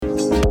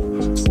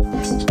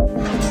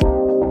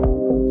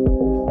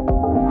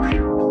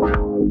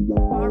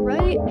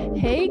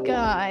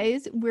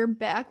guys. We're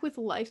back with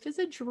Life is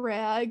a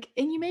Drag,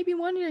 and you may be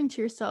wondering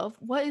to yourself,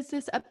 what is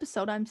this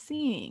episode I'm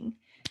seeing?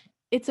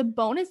 It's a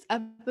bonus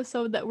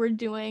episode that we're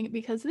doing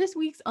because this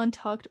week's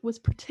Untucked was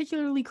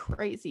particularly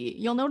crazy.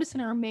 You'll notice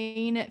in our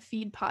main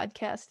feed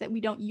podcast that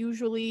we don't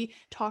usually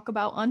talk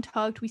about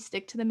Untucked. We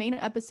stick to the main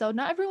episode.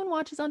 Not everyone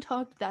watches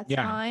Untucked, that's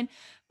fine.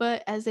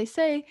 But as they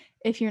say,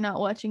 if you're not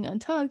watching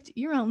Untucked,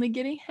 you're only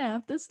getting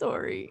half the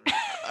story.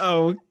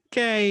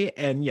 Okay.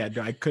 And yeah,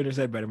 no, I couldn't have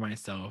said better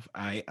myself.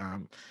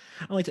 I'm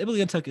like,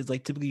 typically Untucked is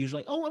like typically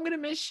usually like, oh, I'm gonna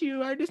miss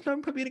you. I just know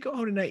I'm probably gonna go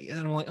home tonight. And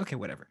I'm like, okay,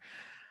 whatever.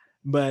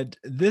 But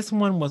this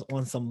one was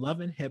on some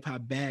Love and Hip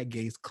Hop Bad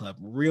Gays Club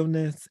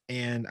realness,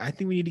 and I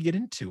think we need to get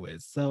into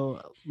it.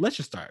 So let's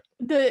just start.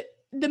 The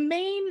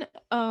main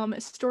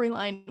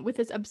storyline with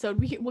this episode,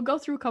 we'll go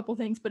through a couple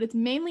things, but it's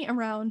mainly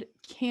around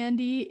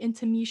Kandi and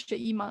Tamisha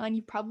Iman.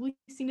 You've probably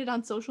seen it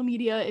on social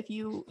media if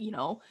you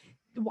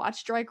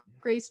watch Drag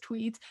Race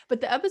tweets. But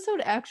the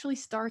episode actually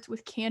starts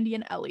with Kandi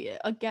and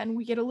Elliot. Again,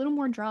 we get a little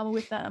more drama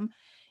with them,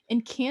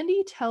 and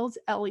Kandi tells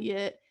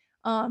Elliot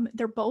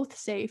they're both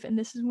safe, and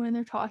this is when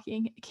they're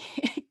talking.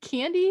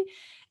 Kandi,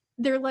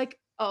 they're like,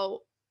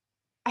 oh,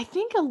 I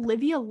think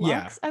Olivia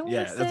Lux, I want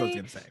to say. That's what I was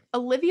gonna say.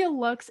 Olivia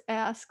Lux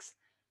asks,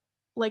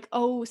 like,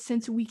 oh,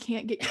 since we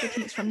can't get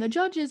critiques from the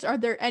judges, are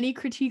there any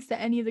critiques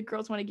that any of the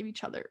girls want to give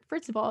each other?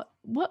 First of all,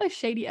 what a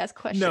shady ass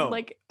question. No,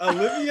 like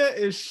Olivia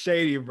is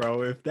shady,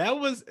 bro. If that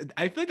was,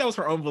 I feel like that was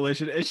her own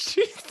volition, and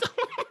she's so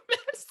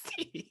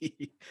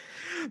messy.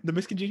 The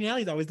Miss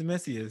Congeniality is always the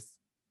messiest.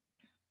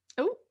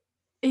 Oh,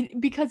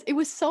 because it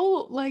was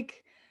so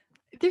like,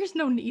 there's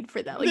no need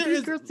for that. Like,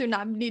 these girls do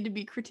not need to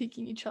be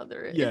critiquing each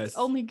other. Yes. It's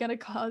only gonna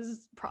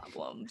cause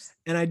problems.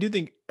 And I do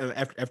think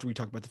after we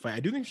talk about the fight,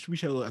 I do think we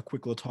should have a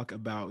quick little talk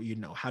about,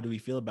 how do we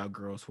feel about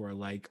girls who are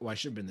like, well, I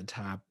should have been the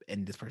top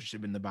and this person should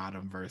have been the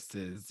bottom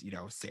versus,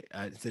 instead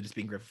of just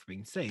being grateful for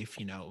being safe,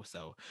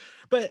 so,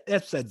 but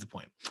that's besides the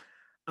point.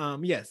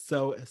 Yes.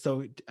 So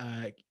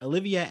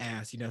Olivia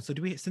asked, so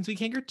since we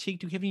can't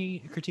critique, do we have any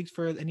critiques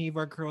for any of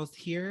our girls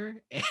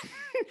here? And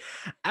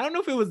I don't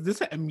know if it was this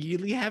that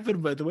immediately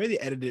happened, but the way they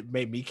edited it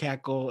made me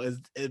cackle. Is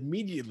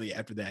immediately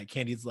after that,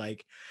 Candy's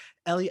like,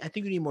 Ellie, I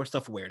think we need more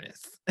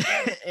self-awareness.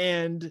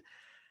 And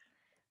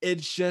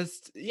it's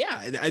just,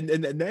 and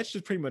that's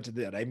just pretty much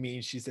it. I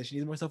mean, she says she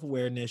needs more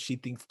self-awareness. She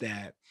thinks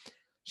that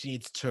she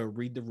needs to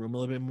read the room a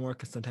little bit more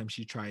because sometimes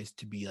she tries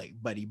to be like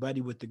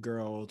buddy with the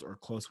girls or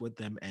close with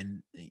them,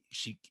 and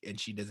she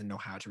doesn't know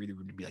how to read the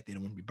room to be like they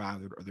don't want to be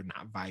bothered or they're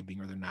not vibing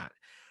or they're not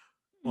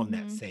on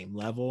that same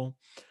level.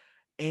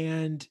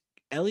 And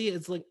Elliot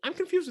is like, I'm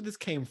confused where this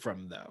came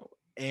from though.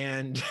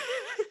 And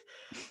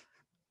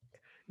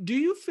do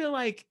you feel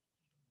like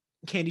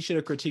Kandi should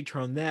have critiqued her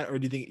on that, or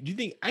do you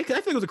think I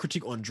think it was a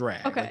critique on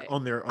drag? Okay, like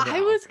on their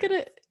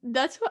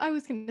that's what I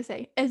was gonna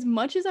say. As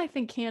much as I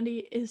think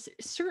Kandi is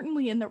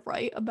certainly in the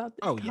right about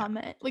this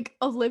comment, like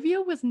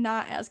Olivia was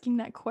not asking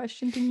that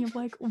question thinking of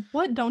like,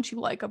 what don't you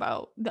like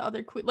about the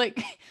other queen?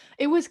 Like,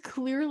 it was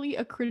clearly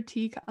a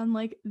critique on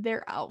like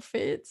their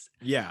outfits.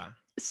 Yeah.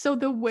 So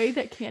the way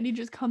that Kandi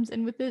just comes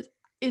in with this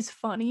is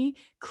funny.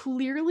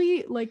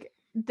 Clearly, like,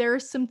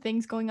 there's some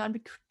things going on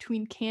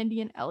between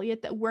Kandi and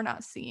Elliot that we're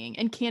not seeing.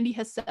 And Kandi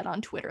has said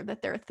on Twitter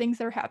that there are things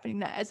that are happening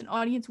that as an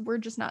audience, we're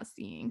just not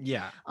seeing.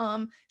 Yeah.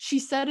 She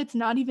said it's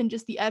not even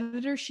just the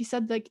editor. She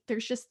said like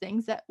there's just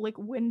things that like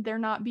when they're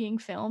not being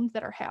filmed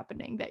that are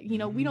happening that,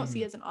 we don't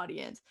see as an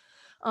audience.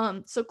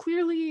 So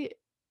clearly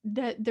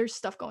that there's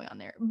stuff going on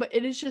there. But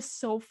it is just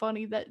so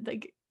funny that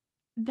like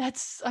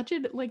that's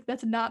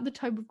not the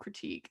type of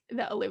critique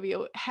that Olivia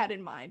had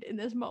in mind in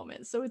this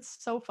moment. So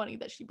it's so funny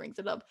that she brings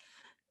it up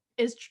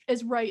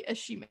as right as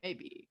she may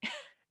be.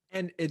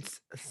 And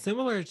it's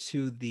similar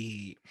to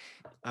the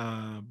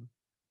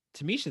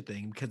Tamisha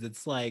thing, because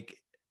it's like,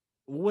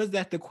 was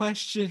that the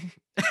question?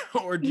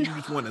 Or do you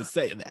just want to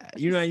say that?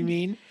 You know what I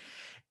mean?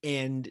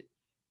 And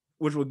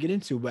which we'll get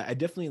into, but I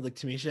definitely like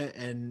Tamisha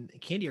and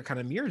Kandi are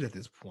kind of mirrors at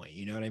this point.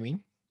 You know what I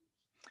mean?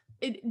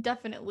 It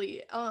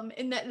definitely.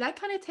 And that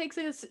kind of takes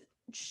us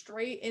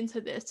straight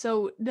into this.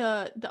 So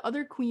the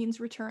other queens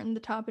return, the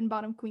top and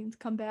bottom queens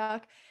come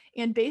back,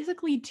 and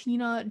basically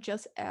Tina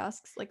just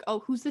asks like, oh,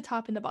 who's the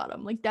top and the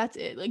bottom? Like, that's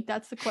it. Like,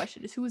 that's the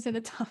question, is who's in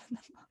the top and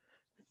the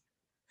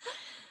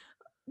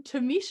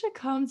bottom. Tamisha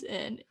comes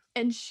in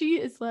and she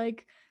is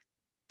like,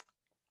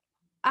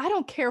 I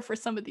don't care for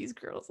some of these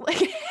girls.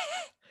 Like,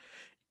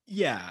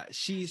 yeah,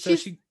 she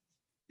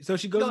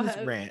goes in this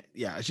rant.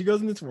 Yeah, she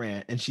goes in this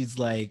rant and she's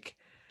like,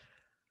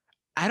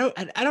 I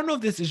don't know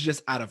if this is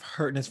just out of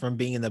hurtness from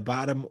being in the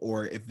bottom,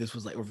 or if this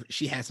was like, or if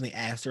she had something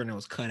asked her and it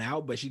was cut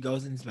out, but she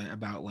goes in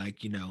about like,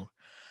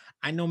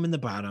 I know I'm in the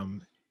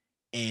bottom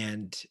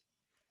and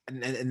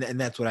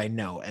that's what I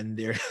know. And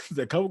there's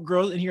a couple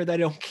girls in here that I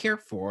don't care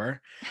for,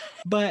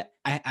 but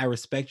I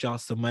respect y'all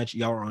so much.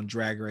 Y'all are on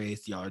Drag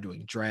Race. Y'all are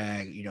doing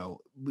drag.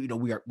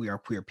 We are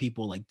queer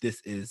people. Like,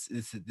 this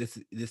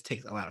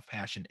takes a lot of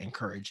passion and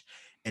courage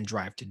and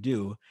drive to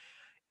do.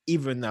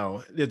 Even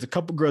though there's a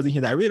couple girls in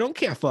here that I really don't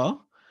care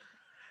for.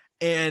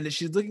 And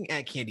she's looking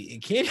at Kandi,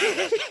 and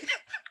Kandi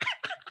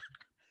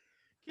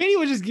Candy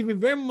was just giving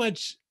very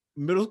much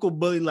middle school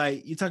bully,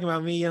 like, you talking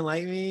about me, you don't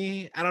like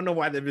me? I don't know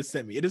why they just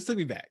sent me. It just took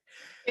me back.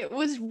 It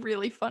was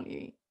really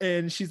funny.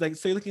 And she's like,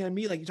 so you're looking at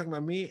me like you're talking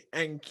about me?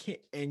 And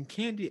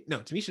Candy, no,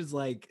 Tamisha's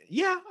like,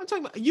 yeah, I'm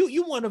talking about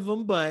you, one of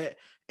them, but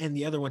and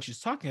the other one she's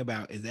talking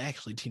about is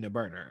actually Tina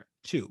Burner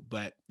too,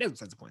 but that's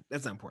besides the point.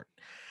 That's not important.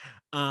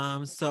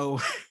 So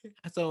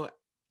so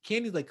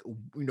Candy's like,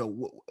 what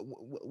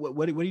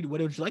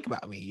don't you like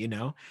about me,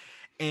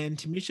 And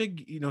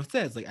Tamisha,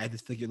 says like, I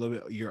just think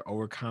you're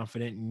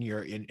overconfident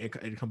and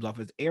it comes off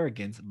as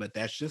arrogance, but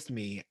that's just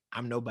me.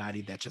 I'm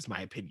nobody. That's just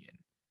my opinion.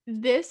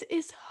 This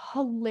is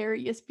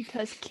hilarious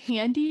because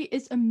Candy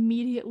is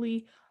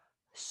immediately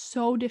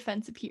so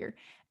defensive here.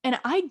 And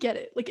I get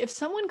it. Like if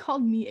someone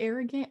called me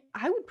arrogant,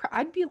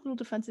 I'd be a little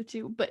defensive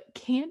too, but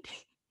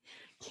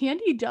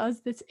Candy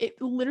does this.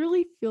 It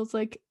literally feels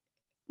like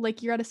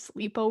you're at a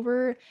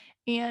sleepover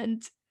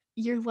and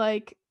you're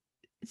like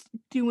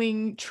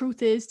doing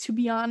truth is to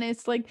be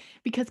honest, like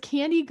because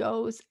Candy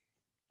goes,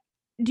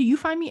 do you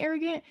find me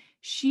arrogant?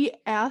 She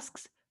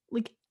asks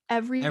like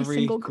every Every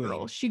single girl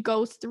queen. she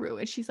goes through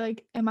and she's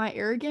like, am I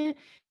arrogant?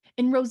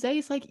 And Rose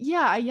is like,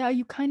 yeah,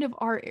 you kind of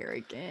are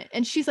arrogant.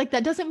 And she's like,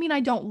 that doesn't mean I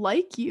don't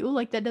like you.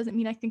 Like, that doesn't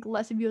mean I think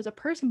less of you as a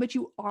person, but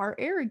you are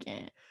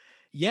arrogant.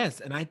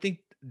 Yes. And I think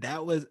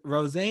that was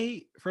Rose,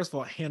 first of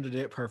all, handled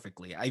it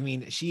perfectly. I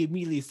mean, she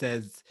immediately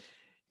says,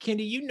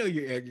 Candy,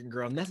 you're arrogant,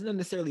 girl. And that's not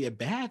necessarily a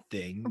bad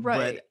thing,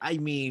 Right. but I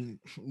mean,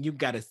 you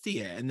got to see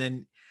it. And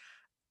then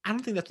I don't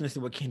think that's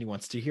necessarily what Candy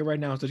wants to hear right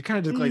now. So she kind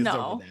of just glazes over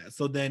No. that.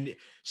 So then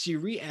she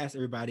re-asks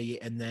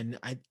everybody, and then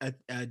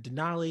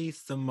Denali,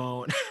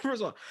 Simone.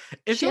 First of all,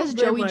 it She feels has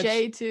very Joey much,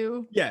 J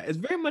too. yeah, it's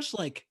very much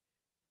like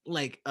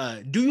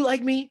do you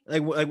like me?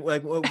 Like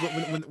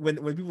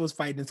when people was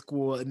fighting in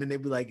school, and then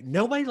they'd be like,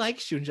 nobody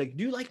likes you, and she's like,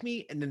 do you like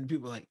me? And then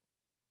people are like,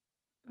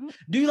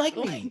 do you like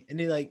me? And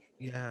they're like,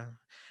 yeah.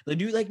 Like,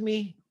 do you like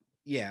me?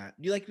 Yeah.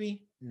 Do you like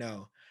me?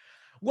 No.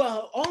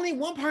 Well, only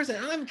one person.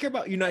 I don't even care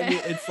about, you know what I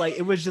mean? It's like,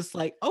 it was just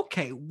like,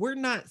 okay, we're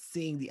not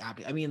seeing the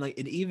opposite. I mean, like,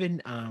 it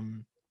even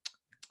and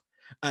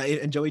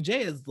Joey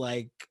J is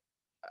like,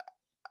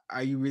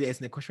 are you really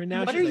asking the question right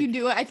now? What She's are you like,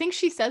 doing? I think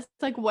she says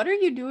like, what are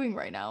you doing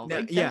right now? no,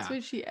 Like that's yeah.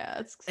 what she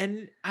asks.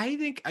 And I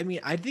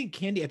think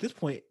Candy at this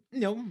point,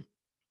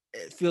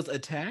 it feels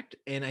attacked,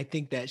 and I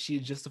think that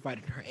she's justified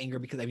in her anger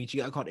because I mean she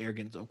got called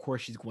arrogant, so of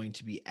course she's going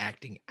to be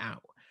acting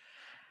out.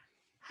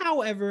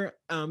 However,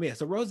 yeah,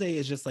 so Rose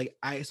is just like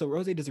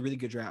Rose does a really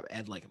good job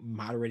at like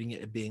moderating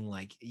it and being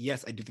like,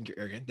 yes, I do think you're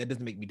arrogant. That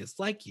doesn't make me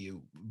dislike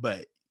you,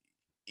 but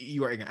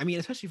you are arrogant. I mean,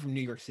 especially from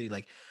New York City,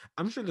 like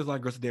I'm sure there's a lot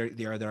of girls there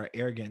that are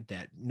arrogant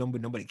that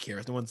nobody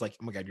cares. No one's like,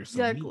 oh my god, you're so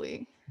mean.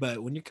 Exactly.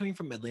 But when you're coming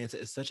from Atlanta,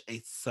 it's such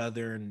a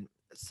southern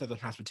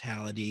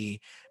hospitality,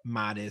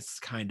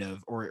 modest kind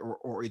of,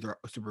 or either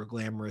super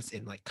glamorous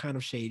and like kind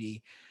of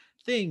shady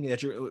thing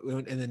that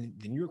and then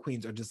the New York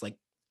queens are just like,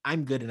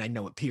 I'm good and I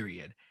know it,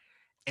 period.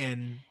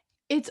 And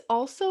It's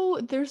also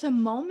there's a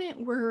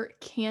moment where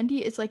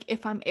Candy is like,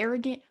 if I'm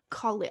arrogant,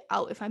 call it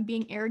out. If I'm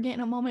being arrogant in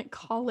a moment,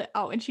 call it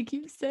out. And she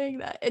keeps saying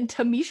that. And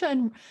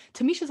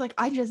Tamisha's like,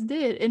 I just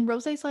did. And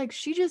Rose's like,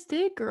 she just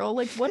did, girl.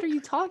 Like, what are you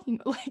talking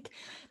about? Like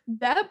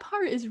that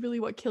part is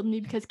really what killed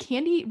me because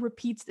Candy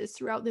repeats this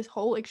throughout this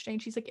whole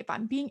exchange. She's like, if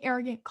I'm being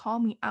arrogant, call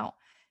me out.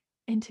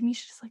 And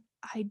Tamisha's like,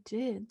 I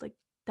did. Like,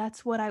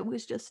 that's what I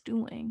was just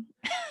doing.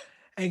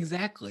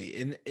 exactly.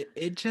 And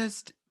it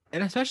just,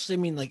 and especially, I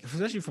mean, like,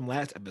 especially from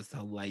last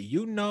episode, like,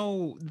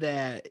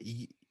 that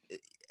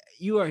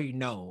you already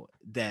know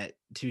that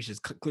Tisha's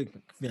clearly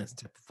feeling some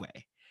type of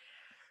way.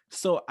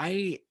 So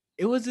it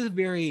was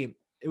very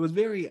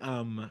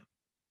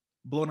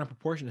blown out of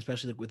proportion,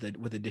 especially like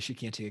with a dish you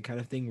can't take it kind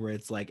of thing, where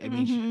it's like, I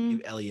mean, she Mm-hmm.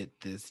 gave Elliot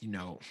this,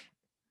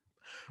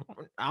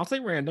 I'll say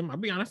random. I'll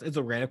be honest, it's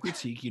a random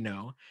critique,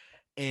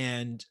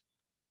 and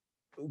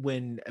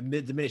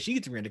the minute she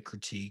gets a random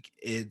critique,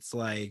 it's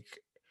like,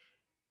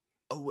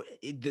 oh,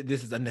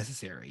 this is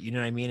unnecessary. You know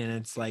what I mean? And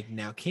it's like,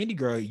 now, Candy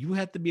Girl, you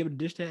have to be able to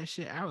dish that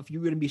shit out. If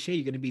you're gonna be shady,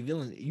 you're gonna be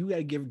villain. You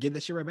gotta give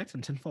that shit right back to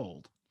them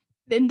tenfold.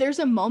 Then there's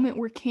a moment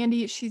where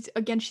Candy, she's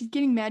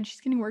getting mad,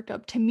 she's getting worked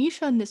up.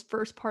 Tamisha in this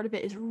first part of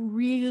it is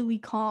really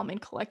calm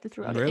and collected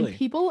throughout it. And Really?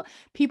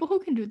 people who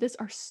can do this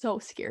are so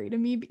scary to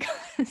me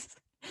because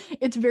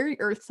it's very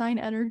earth sign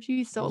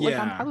energy. So like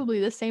I'm Yeah. probably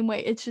the same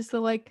way. It's just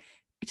that like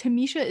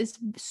Tamisha is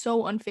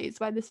so unfazed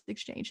by this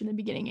exchange in the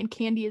beginning and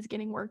Candy is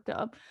getting worked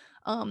up.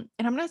 And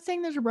I'm not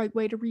saying there's a right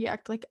way to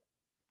react. Like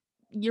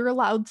you're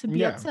allowed to be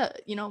Yeah. upset,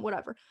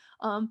 whatever.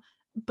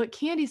 But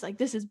Candy's like,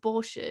 this is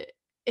bullshit.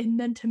 And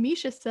then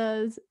Tamisha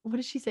says, what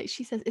does she say?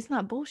 She says, it's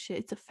not bullshit,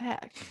 it's a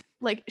fact.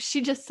 Like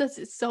she just says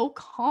it so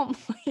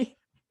calmly.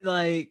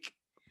 Like,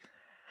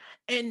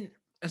 and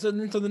so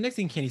the next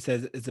thing Candy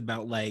says is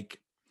about like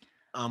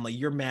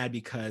you're mad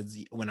because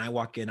when I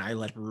walk in, I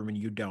let the room and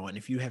you don't. And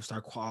if you have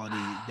star quality,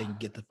 then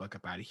get the fuck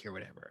up out of here,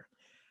 whatever.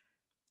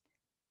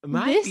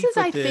 My This beef is,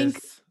 with I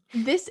think,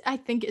 this,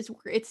 is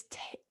where it's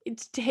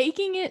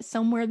taking it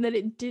somewhere that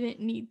it didn't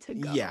need to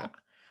go. yeah.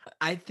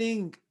 I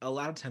think a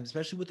lot of times,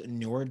 especially with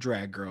newer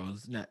drag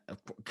girls, not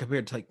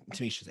compared to like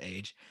Tamisha's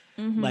age,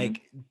 Mm-hmm.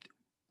 like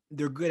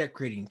they're good at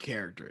creating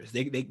characters.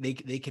 They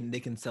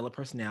can sell a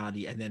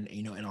personality and then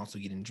and also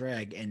get in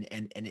drag and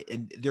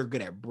they're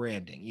good at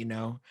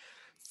branding.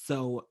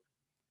 So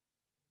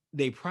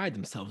they pride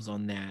themselves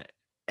on that,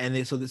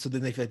 and so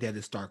then they feel like they have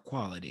this star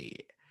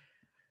quality.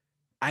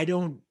 I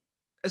don't,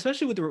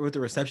 especially with the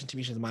reception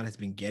Tamisha Iman has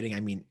been getting. I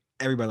mean,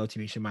 everybody loves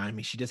Tamisha Iman. I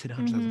mean, she just hit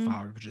 100,000 Mm-hmm.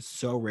 followers, which is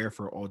so rare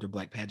for an older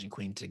Black pageant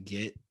queen to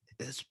get,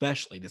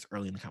 especially this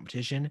early in the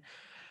competition.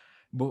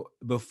 But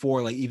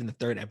before, like, even the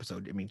third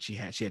episode, I mean, she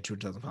had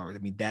 200,000 followers. I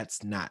mean,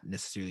 that's not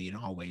necessarily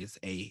always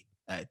a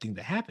thing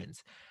that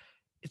happens.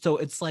 So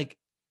it's like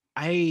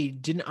I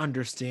didn't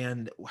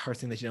understand her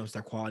saying that she knows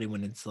star quality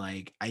when it's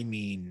like, I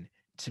mean,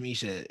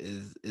 Tamisha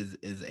is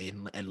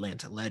an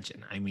Atlanta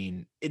legend. I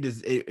mean, it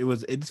just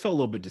felt a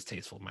little bit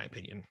distasteful in my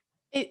opinion.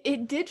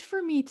 It did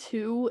for me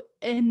too,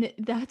 and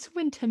that's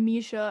when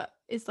Tamisha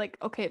is like,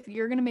 okay, if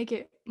you're gonna make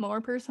it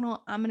more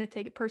personal, I'm gonna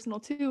take it personal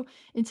too.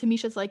 And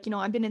Tamisha's like,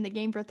 I've been in the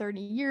game for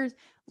 30 years,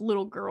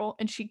 little girl,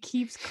 and she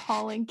keeps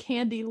calling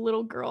Candy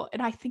little girl,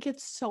 and I think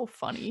it's so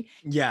funny.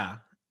 Yeah.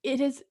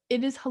 It is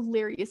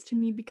hilarious to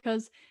me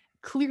because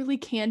clearly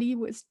Candy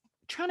was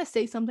trying to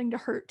say something to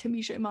hurt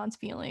Tamisha Iman's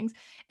feelings,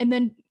 and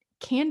then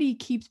Candy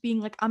keeps being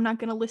like, I'm not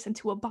gonna listen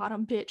to a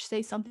bottom bitch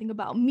say something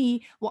about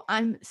me while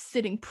I'm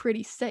sitting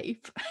pretty safe.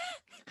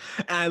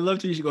 And I love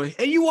Tamisha going,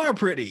 and you are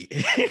pretty.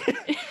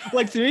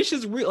 Like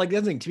Tamisha's real, like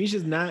that's the thing.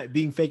 Tamisha's not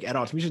being fake at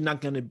all. Tamisha's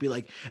not gonna be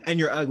like, and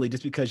you're ugly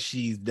just because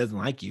she doesn't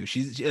like you. Like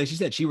she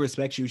said, she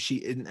respects you.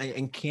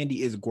 And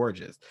Candy is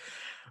gorgeous,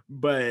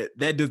 but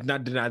that does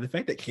not deny the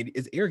fact that Candy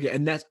is arrogant,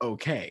 and that's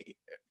okay.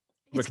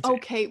 But It's continue.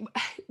 okay.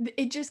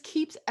 It just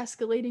keeps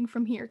escalating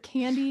from here.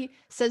 Candy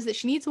says that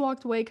she needs to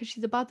walk away because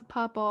she's about to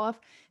pop off.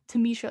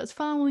 Tamisha is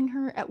following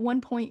her. At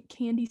one point,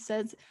 Candy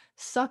says,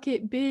 "Suck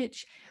it,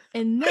 bitch,"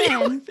 and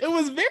then It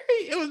was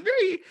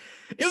very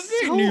New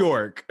so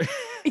York.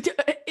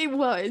 it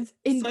was.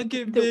 And Suck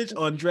it, bitch,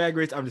 on Drag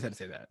Race. I'm just had to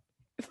say that.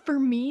 for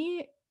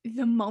me,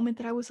 the moment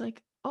that I was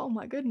like, "Oh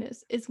my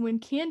goodness," is when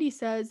Candy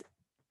says,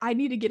 "I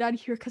need to get out of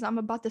here because I'm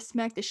about to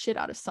smack the shit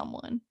out of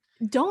someone."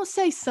 Don't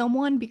say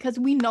someone because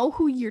we know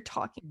who you're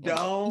talking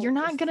about. You're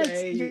Don't not gonna.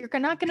 say. You're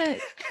not gonna.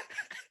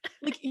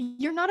 Like,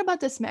 you're not about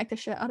to smack the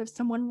shit out of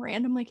someone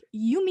random. Like,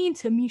 you mean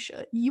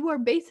Tamisha. You are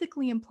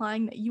basically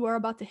implying that you are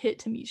about to hit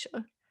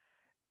Tamisha.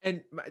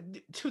 And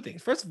two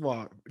things. First of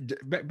all,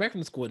 back from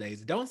the school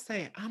days, don't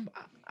say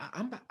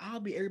I'll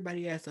be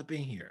everybody ass up in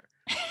here.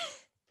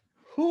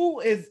 Who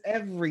is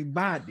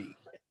everybody?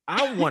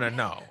 I want to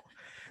know.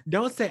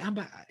 Don't say I'm.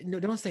 No,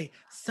 don't say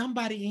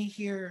somebody in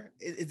here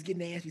is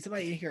getting nasty.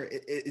 Somebody in here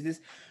is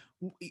this.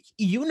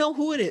 You know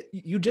who it is.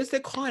 You just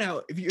said call it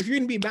out. If you're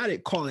gonna be about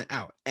it, call it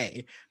out.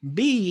 A.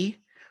 B.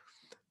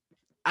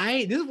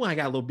 This is when I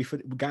got a little beef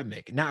with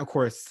Gottmik. Not of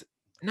course,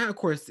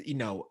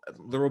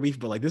 literal beef,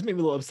 but like this made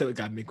me a little upset with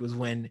Gottmik was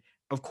when,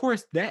 of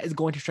course, that is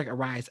going to strike a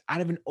rise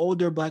out of an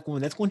older Black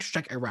woman. That's going to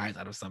strike a rise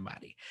out of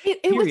somebody. It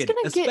was Period.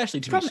 gonna get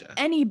Especially from Tamisha.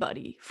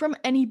 anybody. From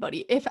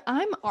anybody. If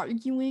I'm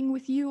arguing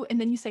with you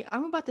and then you say,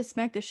 I'm about to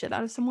smack the shit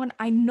out of someone,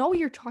 I know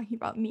you're talking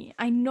about me.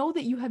 I know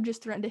that you have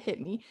just threatened to hit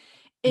me.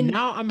 And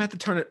Now I'm gonna have to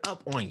turn it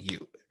up on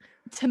you.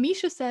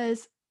 Tamisha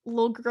says,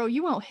 little girl,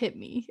 you won't hit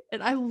me.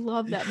 And I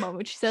love that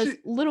moment. She says, She,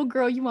 little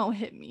girl, you won't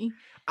hit me.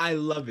 I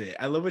love it.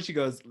 I love when she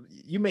goes,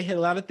 "You may hit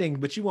a lot of things,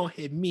 but you won't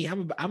hit me.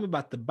 I'm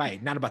about the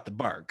bite, not about the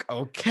bark."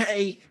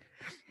 Okay.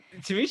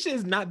 Tamisha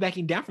is not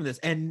backing down from this.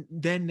 And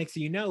then next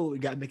thing you know,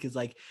 Gottmik is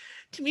like,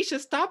 Tamisha,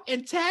 stop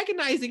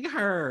antagonizing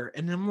her.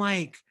 And I'm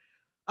like,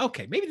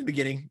 okay, maybe in the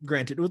beginning,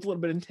 granted, it was a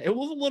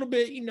little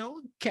bit,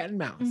 cat and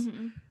mouse.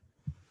 Mm-hmm.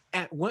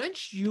 At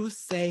once you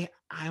say,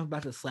 I'm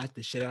about to slap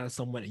the shit out of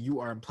someone, and you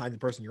are implying the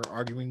person you're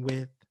arguing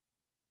with,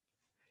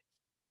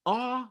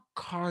 all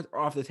cards are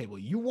off the table.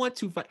 You want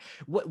to fight.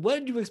 What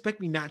did you expect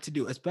me not to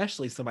do?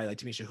 Especially somebody like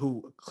Tamisha,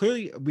 who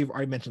clearly we've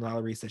already mentioned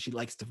Valerie said she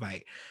likes to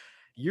fight.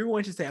 You're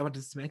going to say, I want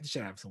to smack the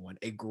shit out of someone,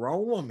 a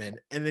grown woman,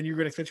 and then you're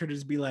going to expect her to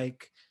just be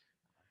like,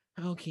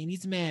 oh,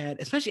 Candy's mad,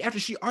 especially after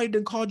she already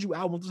done called you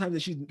out multiple times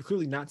that she's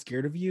clearly not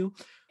scared of you.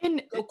 And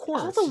Of all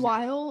course. the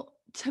while,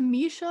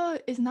 Tamisha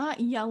is not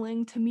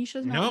yelling.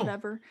 Tamisha's not No.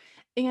 whatever.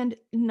 And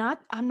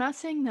I'm not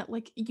saying that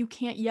like you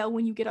can't yell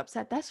when you get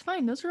upset. That's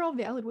fine. Those are all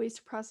valid ways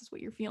to process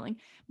what you're feeling.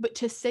 But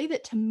to say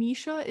that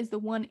Tamisha is the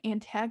one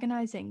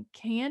antagonizing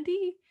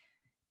Candy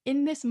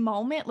in this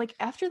moment, like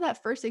after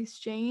that first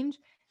exchange,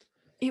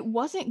 it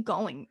wasn't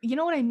going. You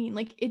know what I mean?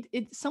 Like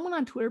it someone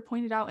on Twitter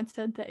pointed out and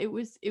said that it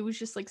was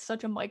just like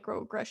such a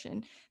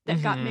microaggression that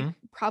Gottmik Mm-hmm.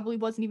 probably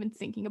wasn't even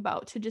thinking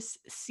about to just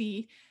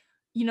see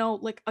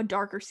like a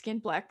darker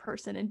skinned Black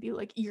person and be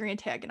like, you're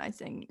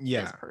antagonizing this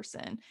Yeah.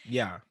 person.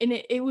 Yeah. And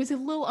it was a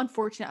little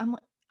unfortunate.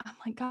 I'm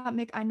like, God,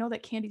 Mick, I know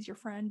that Candy's your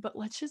friend, but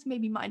let's just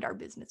maybe mind our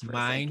business for a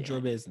Mind your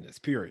second. business,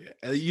 period.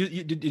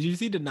 Did you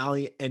see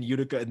Denali and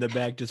Utica in the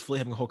back just fully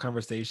having a whole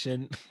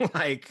conversation?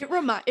 Like,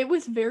 It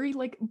was very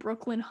like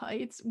Brooklyn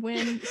Heights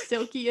when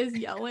Silky is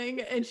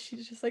yelling and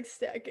she's just like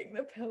stacking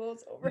the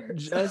pillows over herself.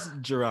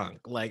 just drunk.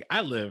 Like,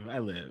 I live.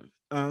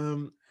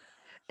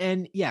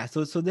 And yeah,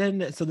 so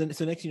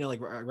next, you know,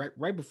 like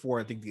right before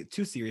I think they get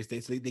too serious, they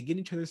get in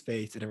each other's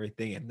face and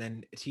everything, and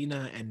then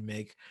Tina and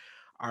Meg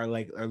are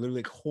literally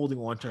like holding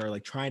on to her,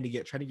 like trying to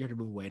get her to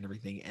move away and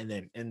everything, and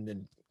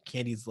then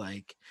Candy's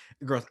like,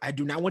 girls, I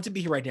do not want to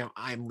be here right now,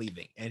 I'm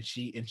leaving. And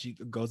she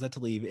goes out to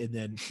leave, and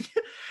then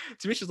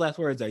Tamisha's last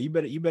words are, you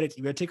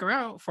better take her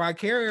out before I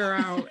carry her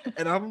out.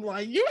 And I'm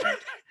like, you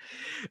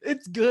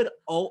it's good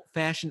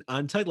old-fashioned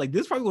untucked. Like,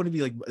 this is probably going to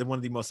be like one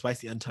of the most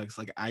spicy untucks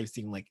like I've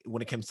seen, like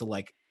when it comes to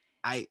like,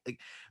 I like,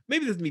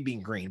 maybe this is me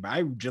being green, but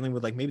I generally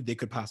would like, maybe they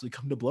could possibly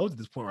come to blows at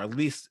this point, or at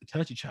least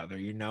touch each other,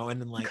 you know?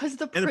 And then like, Because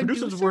the and the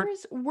producers weren't.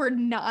 producers were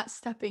not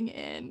stepping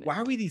in. Why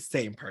are we the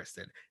same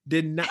person?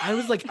 Did not. I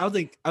was like,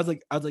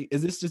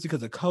 is this just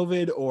because of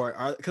COVID,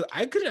 or because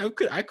I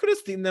could have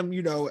seen them,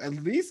 you know, at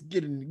least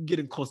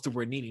getting close to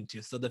where needing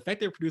to. So the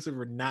fact that producers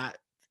were not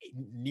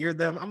near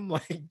them, I'm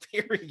like,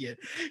 period,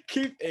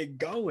 keep it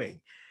going.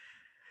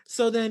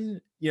 So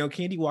then, you know,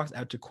 Candy walks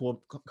out to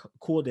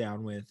cool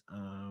down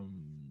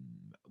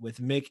with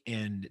Mick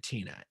and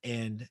Tina,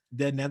 and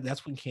then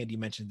that's when Candy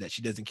mentions that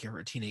she doesn't care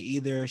for Tina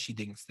either. She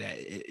thinks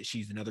that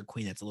she's another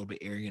queen that's a little bit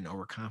arrogant,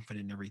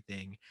 overconfident, and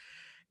everything.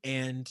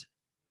 And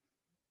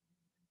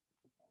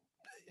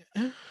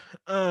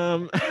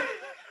um,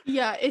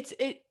 Yeah,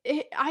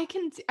 I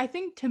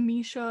think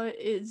Tamisha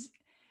is,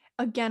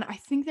 again, I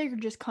think they're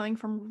just coming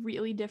from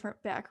really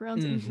different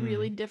backgrounds and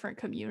really mhm, different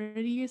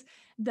communities,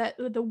 that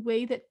the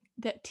way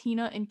that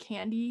Tina and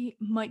Candy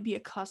might be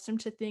accustomed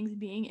to things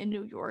being in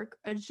New York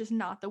is just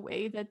not the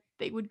way that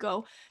they would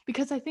go,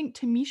 because I think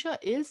Tamisha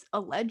is a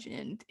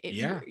legend,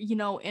 yeah, you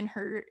know, in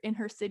her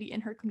city,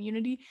 in her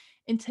community,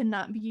 and to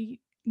not be,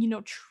 you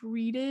know,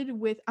 treated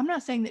with, I'm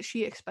not saying that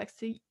she expects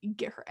to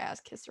get her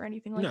ass kissed or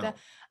anything like that.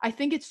 no, I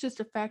think it's just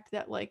a fact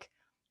that like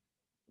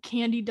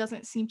Candy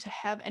doesn't seem to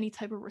have any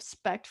type of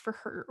respect for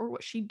her or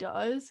what she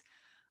does.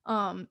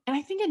 And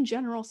I think in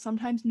general,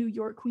 sometimes New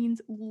York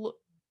queens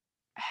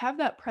have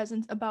that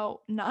presence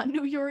about not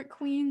New York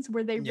queens,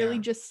 where they really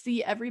yeah, just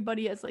see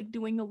everybody as like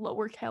doing a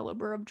lower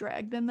caliber of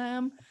drag than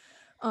them.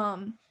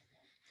 Um,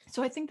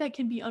 so I think that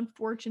can be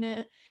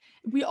unfortunate.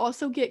 We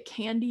also get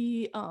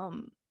Candy,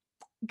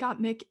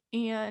 Gottmik,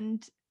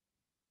 and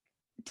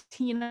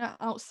Tina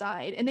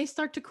outside, and they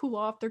start to cool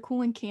off. They're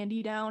cooling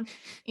Candy down,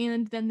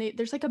 and then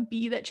there's like a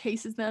bee that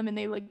chases them, and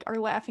they like are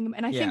laughing.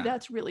 And I think yeah,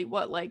 that's really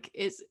what like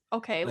is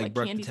okay. like Like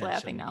broke the Candy's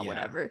laughing tension, now, yeah.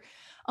 whatever.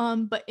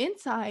 But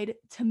inside,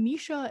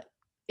 Tamisha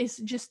is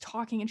just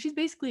talking, and she's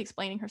basically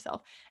explaining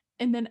herself.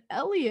 And then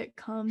Elliot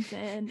comes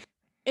in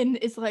and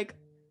is like,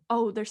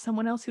 "Oh, there's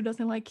someone else who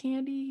doesn't like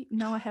Candy.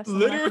 Now I have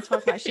someone I can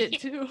talk my shit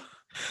Literally, to."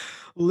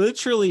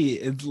 literally,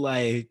 it's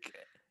like,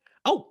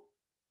 oh,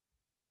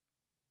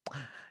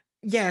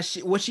 yeah,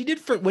 what she did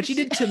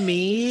to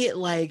me,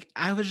 like,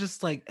 I was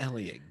just like,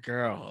 Elliot,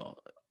 girl,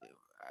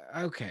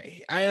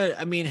 okay.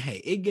 I mean,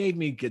 hey, it gave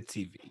me good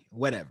TV,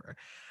 whatever.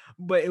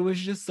 But it was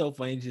just so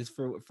funny just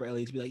for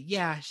Elliot to be like,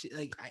 yeah,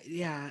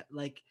 yeah,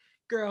 like,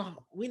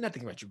 girl, we not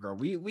thinking about you, girl.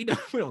 We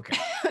don't we don't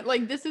care.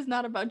 Like, this is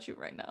not about you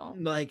right now.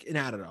 Like,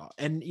 not at all.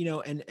 And you know,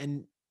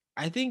 and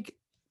I think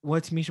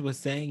what Tamisha was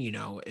saying, you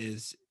know,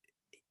 is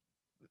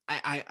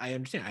I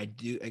understand. I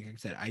do, like I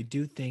said, I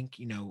do think,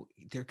 you know,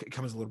 there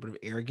comes a little bit of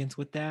arrogance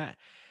with that.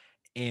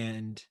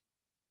 And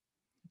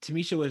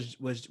Tamisha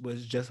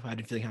was justified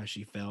in feeling how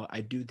she felt. I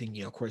do think,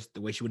 you know, of course,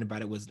 the way she went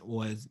about it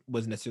wasn't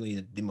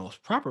necessarily the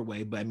most proper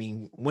way. But I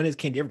mean, when is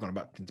Candy ever going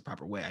about things the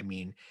proper way? I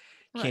mean,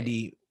 Right.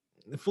 Candy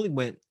fully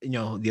went, you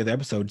know, the other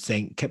episode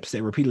kept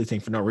saying repeatedly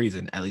saying for no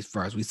reason, at least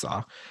far as we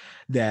saw,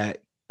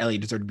 that Ellie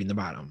deserved to be in the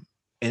bottom,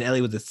 and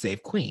Ellie was a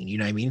safe queen. You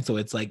know what I mean? So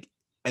it's like,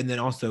 and then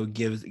also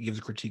gives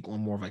a critique on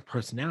more of like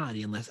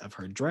personality and less of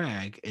her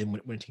drag, and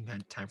when taking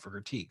time for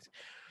critiques.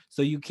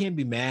 So you can't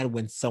be mad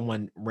when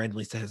someone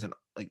randomly says an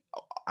like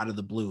out of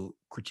the blue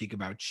critique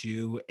about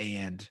you.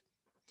 And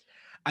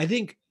I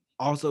think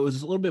also it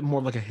was a little bit more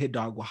of like a hit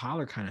dog will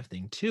holler kind of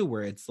thing too,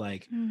 where it's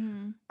like,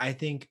 Mm-hmm. I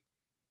think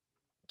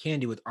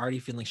Candy was already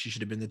feeling like she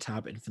should have been the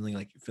top, and feeling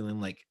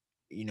like,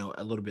 you know,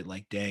 a little bit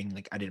like, dang,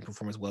 like I didn't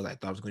perform as well as I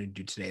thought I was going to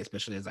do today,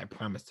 especially as I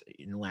promised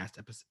in the last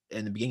episode,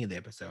 in the beginning of the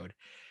episode.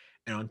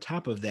 And on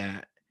top of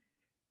that,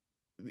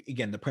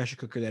 again, the pressure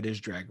cooker that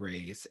is Drag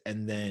Race.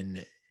 And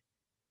then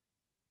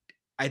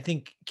I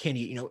think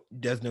Candy, you know,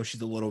 does know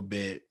she's a little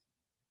bit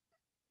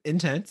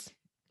intense.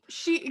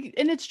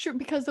 And it's true,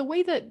 because the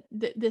way that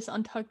this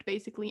Untucked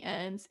basically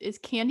ends is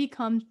Candy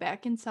comes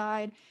back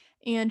inside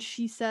and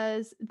she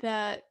says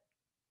that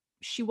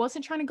she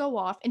wasn't trying to go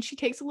off, and she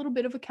takes a little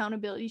bit of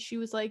accountability. She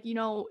was like, you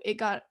know, it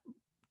got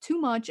too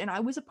much and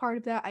I was a part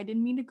of that. I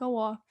didn't mean to go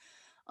off.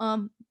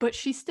 But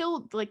she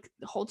still like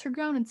holds her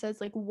ground and says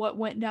like what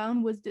went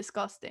down was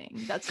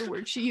disgusting. That's the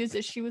word she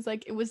uses. She was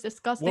like, it was What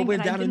disgusting and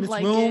went I down in didn't this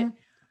like it. room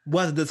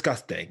was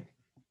disgusting.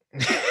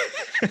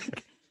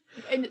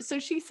 And so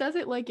she says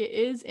it like it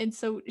is. And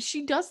so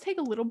she does take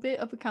a little bit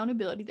of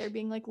accountability there,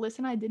 being like,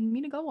 listen, I didn't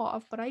mean to go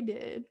off, but I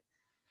did.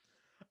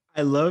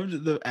 I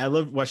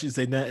loved why she's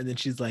saying that, and then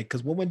she's like,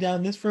 "Cause what went down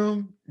in this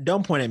room?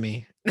 Don't point at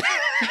me."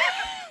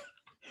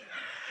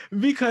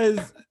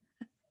 Because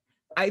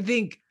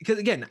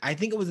again, I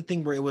think it was a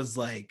thing where it was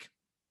like,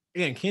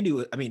 again, Candy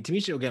was, I mean,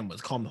 Tamisha again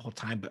was calm the whole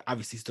time, but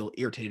obviously still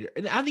irritated.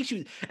 And I think she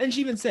was, and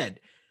she even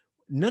said,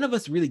 none of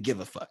us really give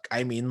a fuck.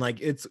 I mean, like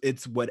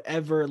it's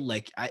whatever.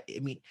 Like I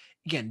mean,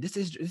 again, this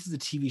is a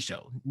TV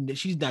show.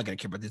 She's not gonna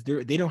care about this.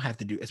 They don't have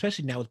to do,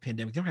 especially now with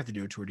pandemic. They don't have to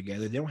do a tour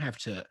together. They don't have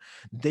to.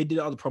 They did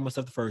all the promo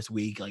stuff the first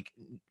week. Like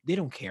they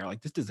don't care.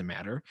 Like this doesn't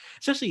matter.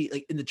 Especially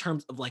like in the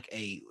terms of like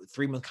a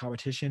 3-month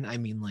competition. I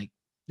mean, like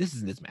this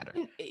doesn't matter.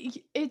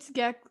 It's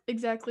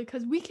exactly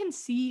because we can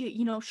see,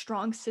 you know,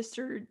 strong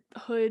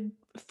sisterhood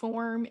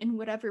form and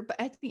whatever,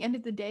 but at the end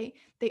of the day,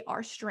 they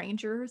are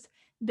strangers.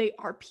 They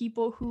are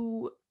people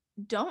who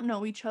don't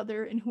know each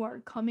other and who are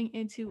coming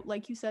into,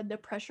 like you said, the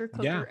pressure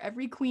cooker. Yeah.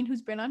 Every queen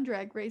who's been on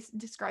Drag Race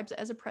describes it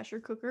as a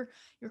pressure cooker.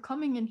 You're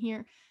coming in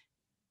here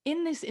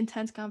in this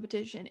intense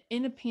competition,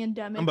 in a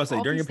pandemic, I'm about to say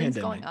all during these a things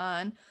pandemic. going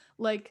on.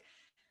 Like,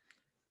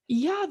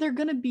 yeah, they're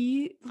gonna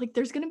be like,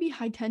 there's gonna be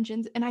high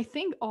tensions. And I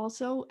think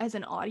also as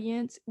an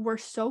audience, we're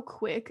so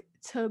quick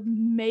to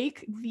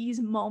make these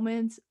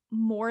moments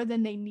more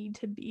than they need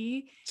to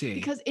be. See.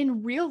 Because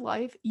in real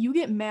life, you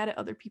get mad at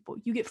other people,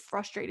 you get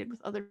frustrated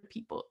with other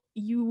people,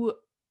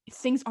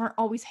 things aren't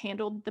always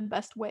handled the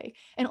best way.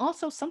 And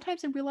also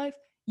sometimes in real life,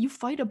 you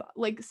fight about,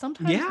 like,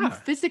 sometimes you Yeah.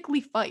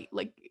 physically fight.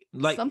 Like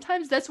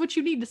sometimes that's what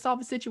you need to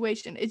solve a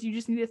situation, is you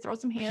just need to throw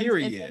some hands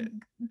Period.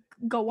 and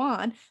go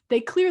on. They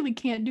clearly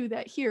can't do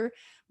that here,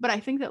 but I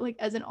think that like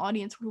as an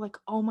audience we're like,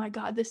 oh my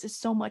god, this is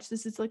so much,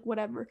 this is like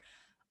whatever.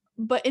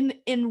 But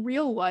in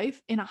real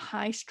life, in a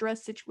high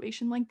stress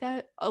situation like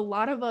that, a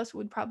lot of us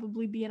would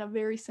probably be in a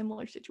very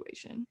similar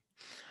situation.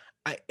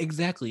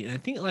 Exactly. And I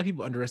think a lot of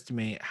people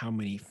underestimate how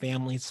many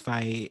families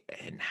fight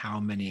and how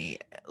many,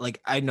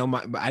 like, I know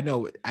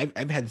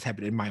I've had this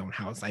happen in my own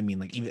house. I mean,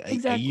 like even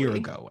a year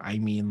ago, I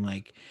mean,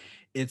 like,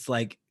 it's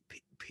like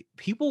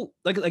people,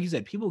 like you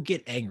said, people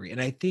get angry.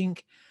 And I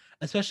think,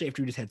 especially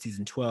after we just had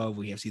season 12,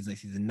 we have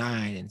season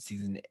 9 and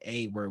season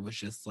 8, where it was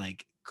just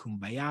like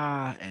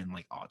kumbaya and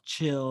like all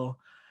chill.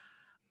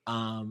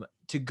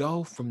 To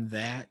go from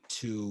that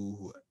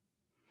to,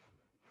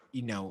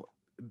 you know,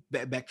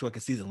 back to like a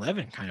season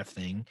 11 kind of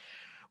thing,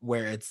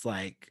 where it's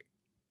like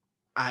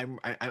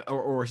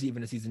or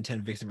even a season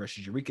 10 Vixen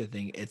versus Eureka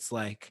thing. It's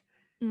like,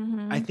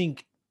 I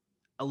think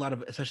a lot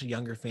of, especially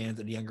younger fans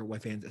and younger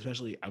white fans,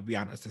 especially, I'll be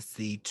honest, to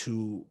see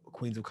two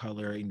queens of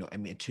color, you know, I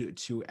mean,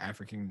 two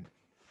African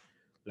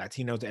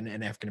Latinos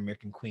and African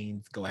American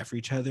queens go after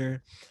each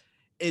other.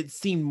 It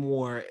seemed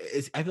more,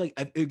 I feel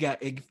like it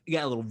got a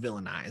little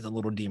villainized, a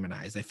little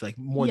demonized. I feel like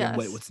more than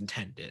what was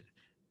intended.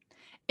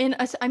 And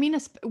I mean,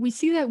 we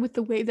see that with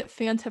the way that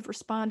fans have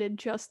responded.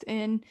 Just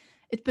in,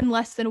 it's been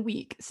less than a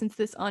week since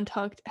this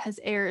Untucked has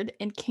aired,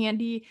 and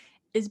Candy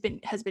has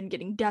been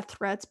getting death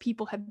threats.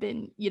 People have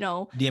been, you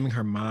know, DMing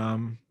her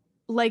mom.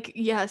 Like,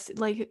 yes,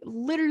 like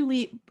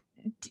literally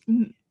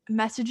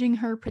messaging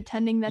her,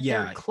 pretending that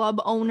they're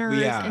club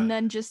owners, and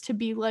then just to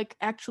be like,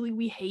 actually,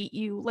 we hate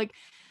you. Like,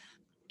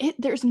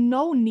 there's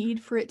no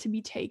need for it to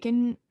be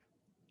taken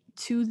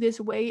to this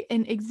way.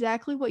 And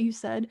exactly what you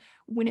said,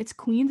 when it's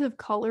queens of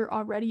color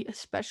already,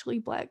 especially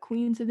Black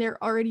queens, and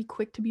they're already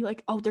quick to be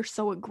like, oh, they're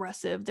so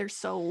aggressive, they're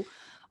so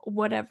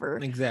whatever.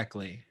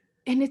 Exactly.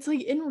 And it's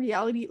like, in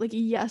reality, like,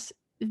 yes,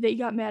 they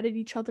got mad at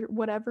each other,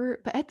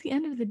 whatever, but at the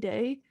end of the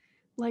day,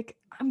 like,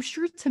 I'm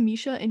sure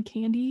Tamisha and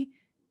Candy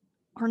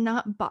are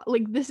not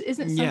like, this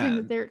isn't something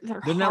that they're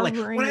not like,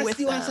 when I with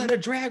see you outside a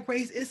Drag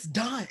Race, it's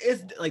done.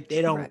 It's like,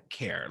 they don't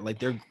care. Like,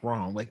 they're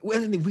grown. Like,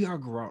 we are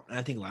grown. And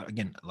I think a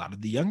lot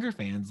of the younger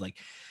fans, like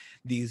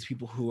these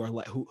people who are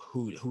like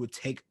who would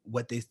take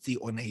what they see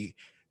on a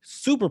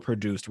super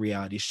produced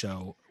reality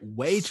show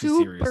way too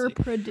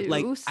seriously.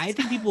 Like, I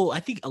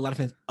think a lot of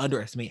fans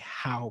underestimate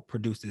how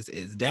produced this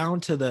is, down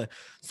to the,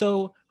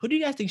 so who do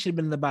you guys think should have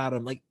been in the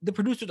bottom? Like, the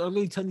producers are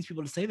really telling these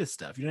people to say this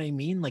stuff, you know what I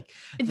mean? Like,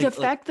 the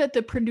fact that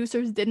the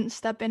producers didn't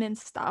step in and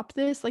stop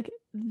this, like,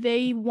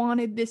 they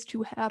wanted this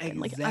to happen.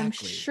 Like, I'm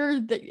sure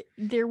that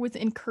there was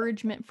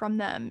encouragement from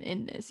them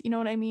in this, you know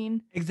what I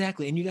mean?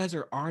 Exactly. And you guys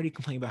are already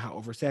complaining about how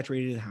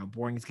oversaturated and how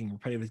boring it's getting,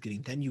 repetitive it's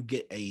getting. Then you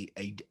get a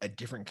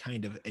different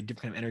kind of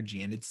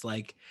energy, and it's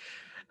like,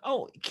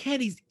 oh,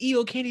 Candy's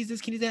evil, Candy's this,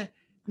 Candy's that.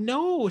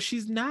 No,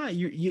 she's not.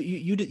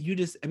 You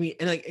just, I mean,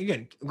 and like,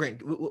 again,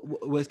 great.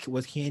 Was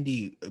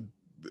Candy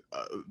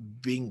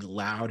being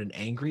loud and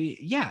angry?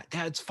 Yeah,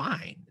 that's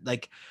fine.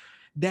 Like,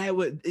 that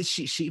would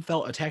she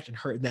felt attacked and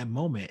hurt in that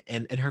moment,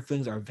 and her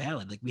feelings are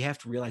valid. Like we have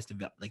to realize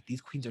like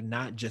these queens are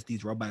not just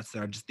these robots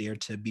that are just there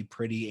to be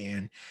pretty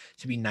and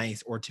to be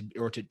nice or to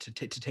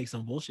take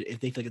some bullshit. If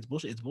they feel like it's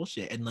bullshit, it's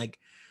bullshit. And like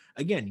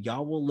again,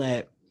 y'all will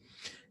let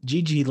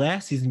Gigi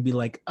last season be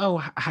like, "Oh,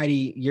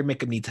 Heidi, your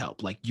makeup needs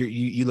help. Like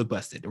you look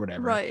busted or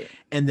whatever." Right.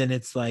 And then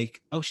it's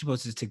like, "Oh, she's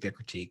supposed to just take that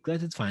critique.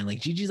 That's fine." Like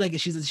Gigi's like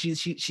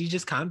she's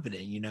just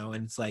confident, you know.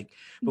 And it's like,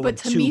 but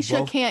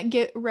Tamisha can't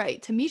get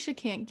right. Tamisha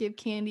can't give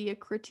Kandi a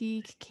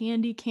critique.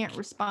 Kandi can't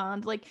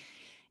respond. Like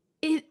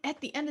it at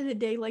the end of the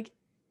day, like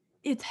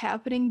it's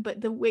happening, but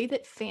the way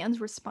that fans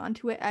respond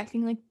to it,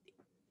 acting like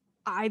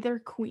either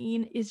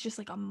queen is just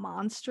like a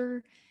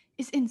monster,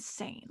 is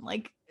insane.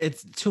 Like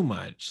it's too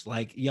much.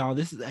 Like y'all,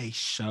 this is a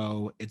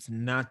show. It's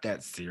not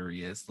that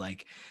serious.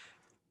 Like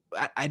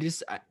I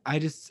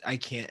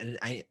can't.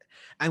 And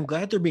I'm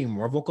glad they're being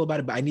more vocal about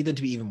it, but I need them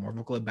to be even more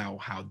vocal about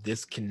how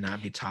this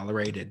cannot be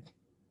tolerated.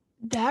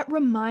 That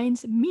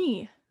reminds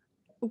me,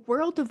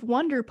 World of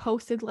Wonder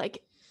posted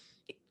like,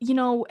 you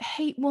know,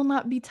 hate will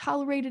not be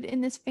tolerated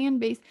in this fan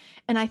base.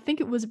 And I think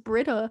it was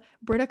Britta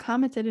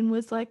commented and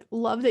was like,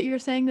 love that you're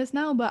saying this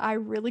now, but I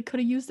really could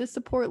have used this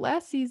support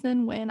last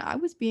season when I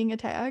was being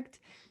attacked,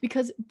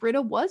 because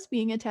Britta was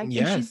being attacked.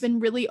 Yes. And she's been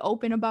really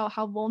open about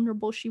how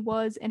vulnerable she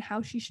was and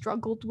how she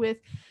struggled with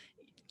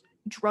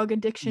drug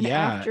addiction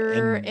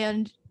after.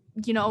 And,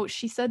 you know,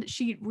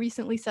 she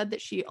recently said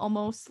that she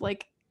almost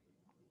like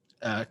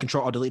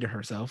control or deleted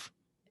herself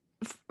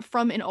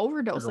from an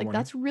overdose. Like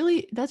that's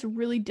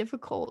really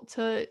difficult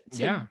to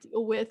deal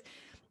with.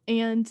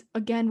 And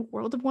again,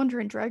 World of Wonder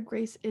and Drag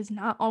Race is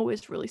not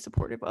always really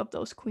supportive of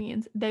those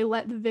queens. They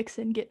let the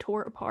Vixen get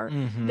tore apart.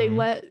 Mm-hmm. They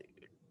let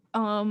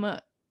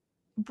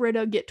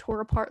Britta get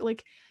tore apart.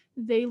 Like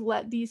they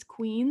let these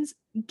queens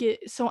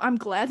get, so I'm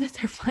glad that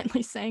they're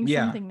finally saying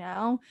something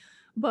now.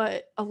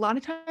 But a lot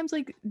of times,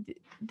 like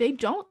they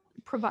don't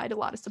provide a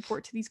lot of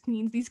support to these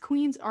queens. These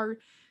queens are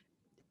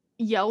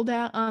yelled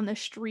at on the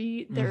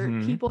street.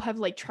 People have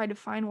like tried to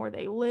find where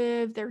they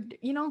live. They're,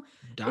 you know,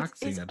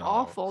 it's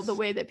awful the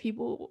way that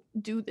people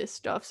do this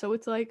stuff. So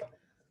it's like,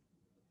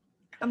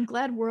 I'm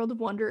glad World of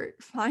Wonder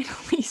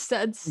finally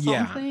said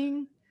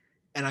something.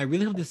 And I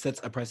really hope this sets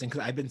a precedent,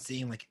 because I've been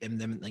seeing like in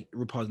them, like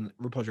RuPaul's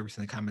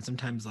in the comments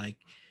sometimes, like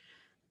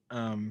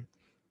I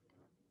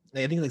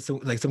think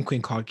like some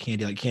queen called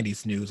Kandi like Kandi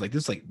Snooze, like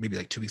this was like maybe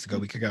like 2 weeks ago, a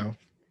week ago.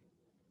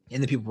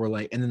 And then people were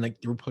like, and then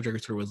like the RuPaul Drag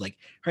Race was like,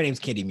 her name's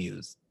Kandi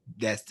Muse.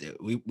 That's it.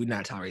 We're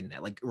not tolerating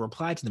that. Like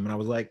replied to them, and I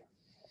was like,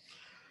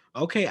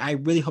 okay, I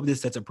really hope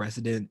this sets a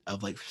precedent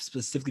of like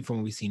specifically from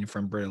what we've seen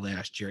from Britta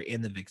last year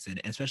and the Vixen,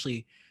 and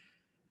especially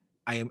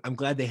I'm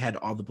glad they had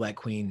all the Black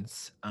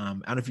queens. I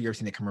don't know if you've ever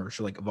seen that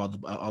commercial, like of all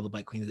the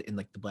Black queens in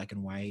like the black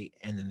and white,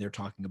 and then they're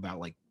talking about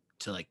like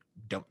to like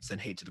don't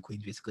send hate to the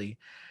queens basically.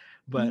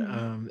 But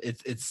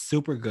it's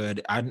super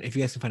good. If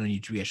you guys can find it on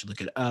YouTube, I should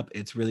look it up.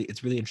 It's really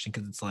interesting,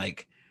 because it's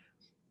like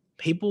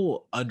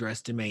people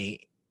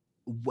underestimate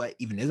what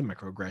even is a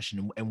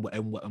microaggression and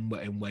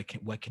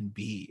what can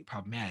be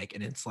problematic.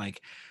 And it's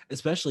like,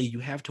 especially you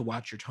have to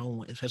watch your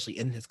tone, especially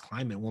in this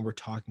climate when we're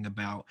talking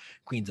about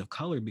queens of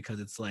color, because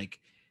it's like,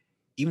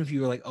 even if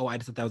you were like, oh, I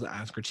just thought that was an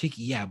honest critique,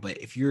 yeah, but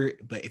if you're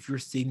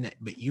seeing that,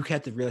 but you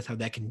have to realize how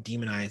that can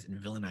demonize and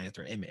villainize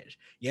their image.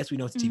 Yes, we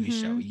know it's a TV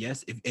show.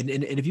 Yes,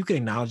 if you can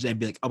acknowledge that and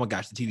be like, oh my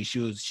gosh, the TV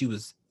show, she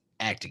was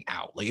acting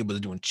out, like she was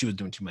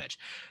doing too much.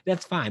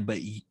 That's fine, but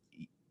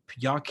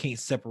y'all can't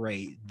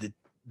separate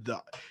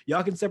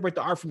y'all can separate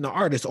the art from the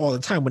artist all the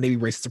time when they be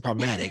racist or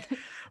problematic.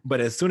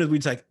 But as soon as we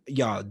like,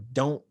 y'all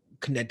don't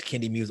connect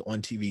Kandi Muse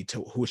on TV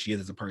to who she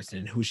is as a person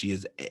and who she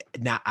is,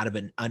 not out of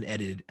an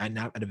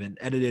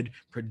edited,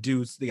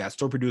 produced. They got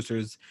store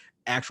producers,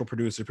 actual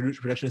producers,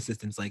 production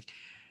assistants. Like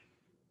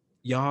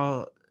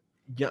y'all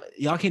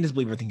can't just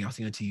believe everything y'all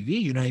see on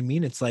TV. You know what I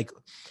mean? It's like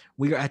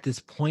we are at this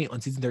point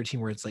on season 13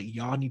 where it's like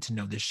y'all need to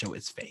know this show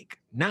is fake.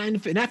 Not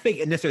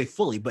fake necessarily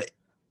fully, but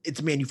it's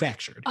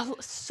manufactured.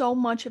 So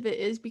much of it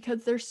is,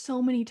 because there's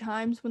so many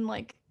times when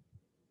like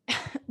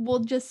we'll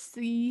just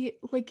see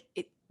like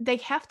they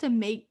have to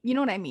make, you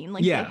know what I mean?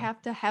 Like they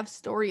have to have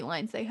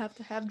storylines, they have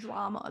to have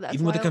drama. That's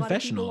even why with the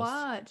confessionals.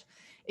 Watch.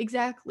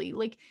 Exactly.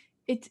 Like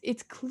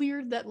it's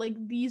clear that like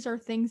these are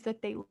things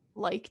that they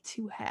like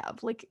to have.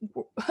 Like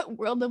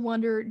World of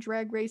Wonder,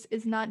 Drag Race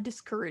is not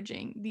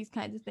discouraging these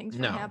kinds of things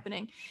from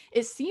happening.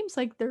 It seems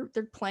like they're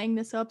playing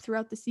this up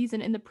throughout the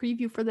season. In the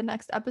preview for the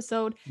next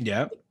episode,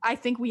 I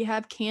think we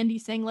have Kandi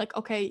saying like,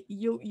 okay,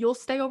 you'll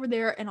stay over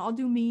there and I'll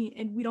do me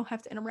and we don't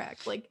have to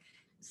interact. Like,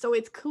 so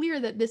it's clear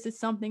that this is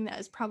something that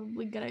is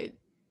probably gonna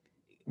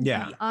be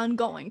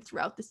ongoing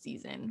throughout the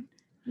season.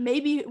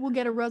 Maybe we'll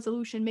get a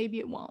resolution, maybe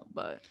it won't,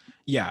 but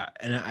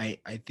and I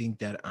think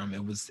that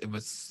it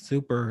was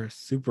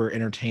super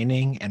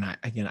entertaining. And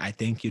I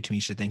thank you,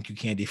 Tamisha, thank you,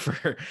 Kandi,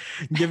 for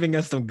giving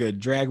us some good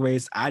Drag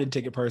Race. I didn't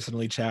take it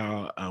personally,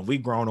 child. We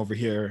grown over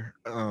here,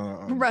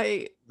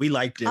 right? We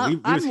liked it.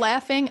 I'm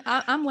laughing.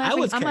 I'm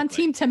laughing. I'm on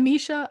team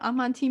Tamisha. I'm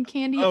on team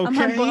Kandi.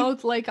 Okay. I'm on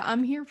both. Like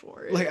I'm here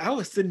for it. Like I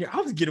was sitting there, I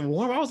was getting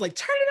warm. I was like,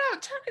 turn it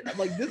turn it up.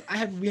 Like this,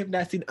 we have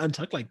not seen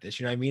Untucked like this.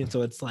 You know what I mean?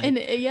 So it's like, And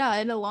yeah,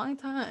 in a long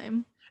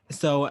time.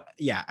 so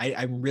yeah,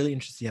 I'm really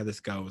interested to see how this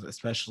goes,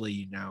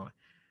 especially,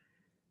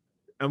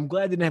 I'm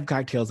glad they didn't have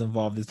cocktails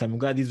involved this time. I'm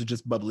glad these are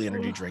just bubbly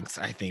energy drinks,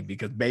 I think,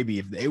 because maybe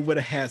if they would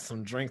have had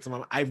some drinks,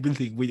 I really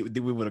think we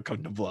would have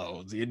come to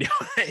blows,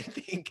 I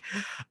think.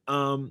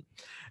 Oh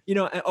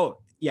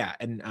yeah,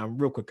 and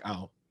real quick,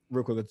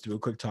 let's do a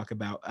quick talk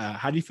about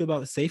how do you feel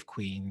about safe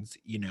queens,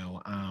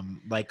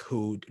 like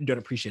who don't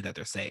appreciate that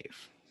they're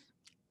safe?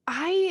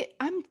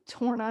 I'm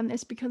torn on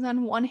this because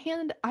on one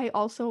hand, I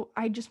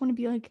just want to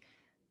be like,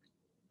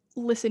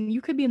 listen,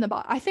 you could be in the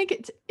bot. I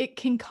think it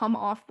can come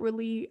off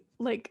really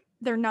like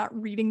they're not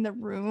reading the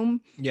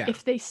room Yeah.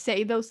 if they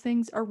say those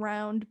things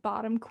around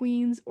bottom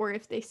queens, or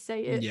if they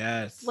say it.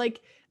 Yes. Like,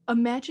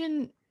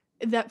 imagine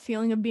that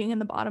feeling of being in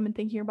the bottom and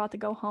thinking you're about to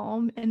go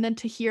home, and then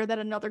to hear that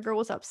another girl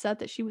was upset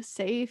that she was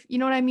safe. You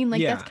know what I mean?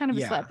 Like, that's kind of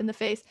a slap in the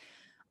face.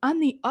 On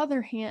the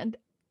other hand,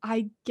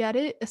 I get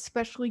it,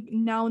 especially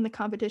now in the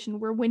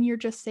competition where when you're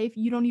just safe,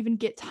 you don't even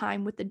get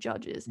time with the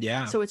judges.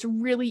 Yeah. So it's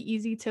really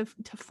easy to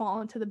fall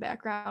into the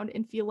background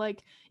and feel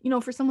like,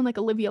 for someone like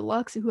Olivia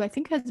Lux, who I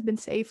think has been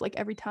safe like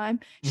every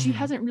time, she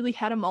hasn't really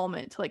had a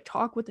moment to like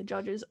talk with the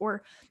judges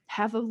or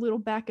have a little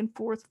back and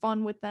forth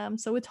fun with them.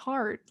 So it's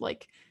hard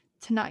like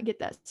to not get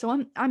that.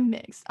 So I'm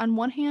mixed. On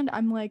one hand,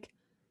 I'm like,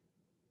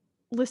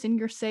 listen,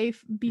 you're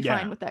safe, be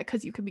fine with that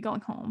because you could be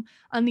going home.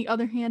 On the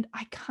other hand,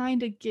 I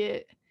kind of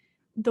get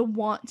the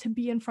want to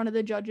be in front of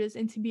the judges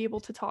and to be able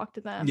to talk to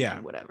them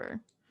and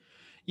whatever.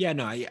 Yeah,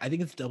 no, I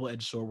think it's a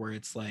double-edged sword where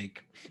it's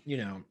like,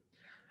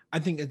 I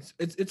think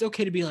it's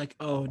okay to be like,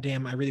 oh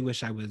damn, I really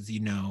wish I was,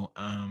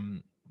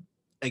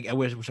 like I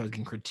wish I was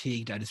getting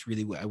critiqued. I just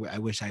really I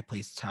wish I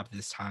placed top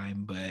this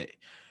time, but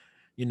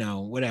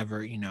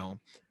whatever,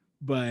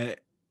 but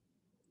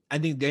I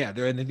think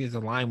there's a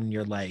line when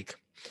you're like,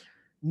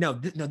 no,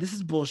 this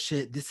is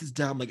bullshit. This is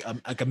dumb. Like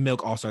a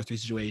Milk All-Star 3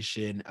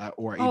 situation,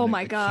 or even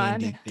my a God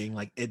Candy thing.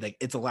 Like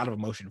it's a lot of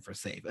emotion for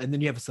safe. And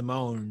then you have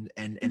Simone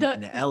and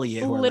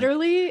Elliott, who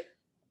literally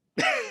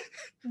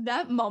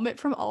that moment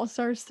from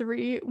All-Stars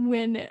 3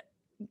 when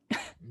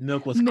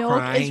Milk is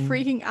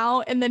freaking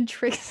out, and then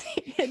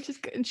Trixie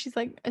and she's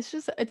like,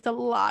 it's a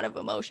lot of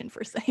emotion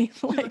for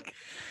safe. Like,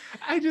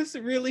 I just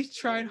really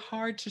tried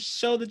hard to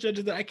show the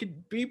judges that I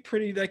could be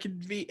pretty, that I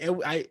could be.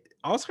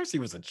 All-Stars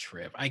 3 was a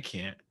trip. I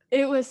can't.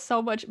 It was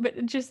so much,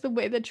 but just the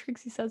way that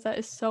Trixie says that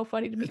is so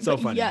funny to me. It's so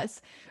funny.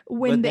 Yes,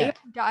 when they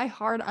die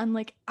hard on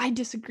like, I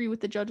disagree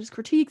with the judges'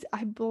 critiques,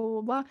 I blah,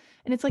 blah, blah.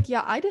 And it's like,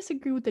 yeah, I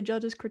disagree with the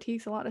judges'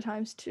 critiques a lot of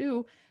times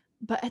too.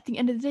 But at the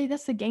end of the day,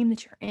 that's the game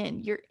that you're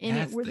in. You're in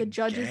it where the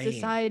judges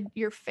decide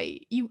your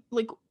fate. You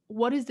like,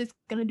 what is this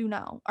going to do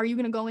now? Are you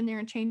going to go in there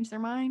and change their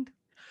mind?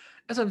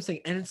 That's what I'm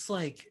saying. And it's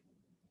like,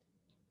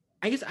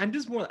 I guess I'm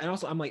just more, and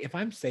also I'm like, if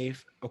I'm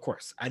safe, of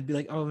course, I'd be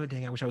like, oh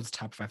dang, I wish I was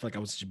top. If I feel like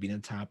I should be in the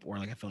top, or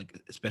like I feel like,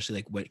 especially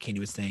like what Candy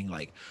was saying,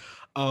 like,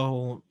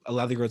 oh, a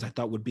lot of the girls I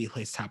thought would be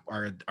placed top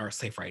are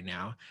safe right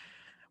now,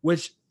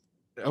 which,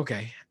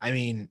 okay, I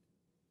mean,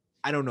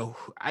 I don't know.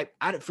 I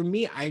for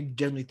me, I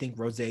generally think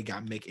Rose,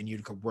 Gottmik, and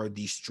Utica were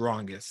the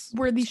strongest.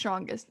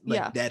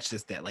 Like, that's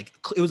just that. Like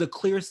it was a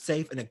clear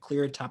safe and a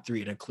clear top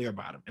 3 and a clear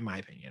bottom, in my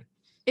opinion.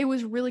 It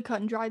was really cut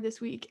and dry this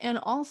week, and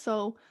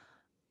also,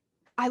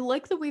 I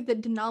like the way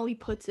that Denali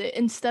puts it.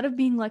 Instead of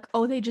being like,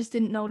 oh, they just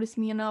didn't notice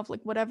me enough,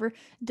 like whatever,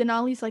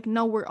 Denali's like,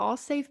 no, we're all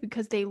safe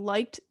because they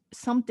liked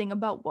something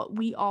about what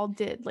we all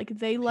did. Like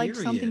they liked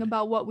something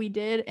about what we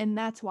did, and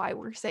that's why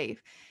we're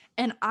safe.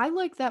 And I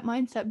like that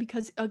mindset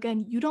because,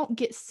 again, you don't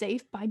get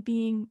safe by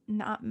being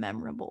not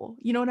memorable.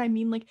 You know what I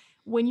mean? Like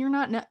when you're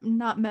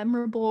not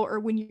memorable, or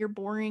when you're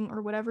boring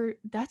or whatever,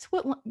 that's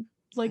what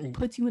like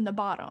puts you in the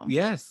bottom.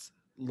 Yes.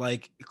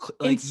 Like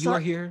you are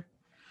here.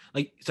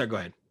 Like, sorry, go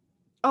ahead.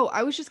 Oh,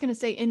 I was just going to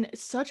say, in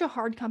such a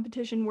hard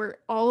competition where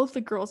all of the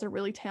girls are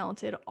really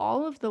talented,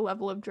 all of the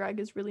level of drag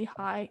is really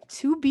high,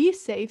 to be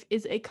safe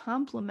is a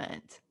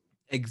compliment.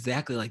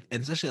 Exactly. Like,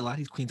 and especially a lot of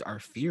these queens are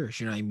fierce,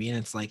 you know what I mean?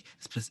 It's like,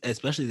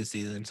 especially this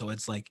season. So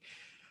it's like,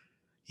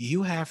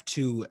 you have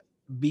to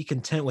be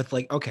content with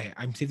like, okay,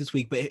 I'm safe this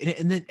week, but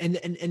and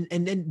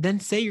then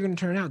say you're going to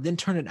turn it out, then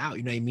turn it out.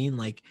 You know what I mean?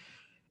 Like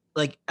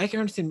I can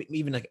understand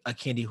even like a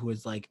Candy who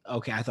is like,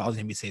 okay, I thought I was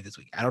gonna be safe this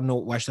week. I don't know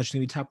why she thought she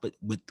was gonna be top, but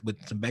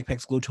with some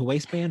backpacks glued to a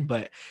waistband,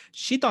 but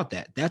she thought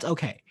that's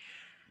okay.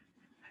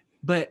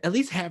 But at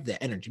least have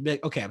that energy. Be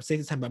like, okay, I'm safe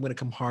this time, but I'm gonna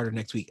come harder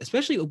next week.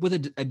 Especially with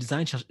a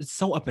design challenge, it's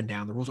so up and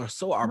down. The rules are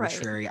so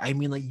arbitrary. Right. I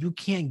mean, like you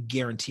can't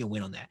guarantee a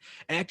win on that.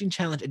 An acting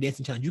challenge, a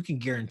dancing challenge, you can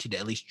guarantee to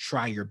at least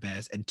try your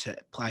best and to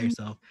apply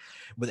yourself.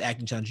 With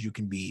acting challenge, you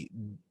can be,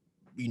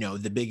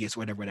 the biggest,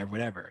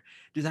 whatever.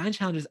 Design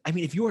challenges, I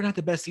mean, if you are not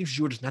the best seamstress,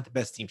 you are just not the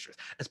best seamstress.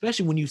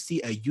 Especially when you see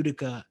a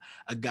Utica,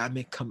 a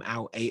Gottmik come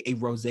out, a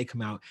Rose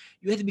come out,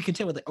 you have to be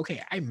content with like,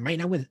 okay, I might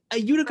not win. A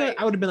Utica, right.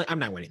 I would have been like, I'm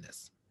not winning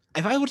this.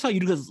 If I would have saw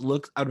Utica's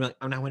looks, I would have been like,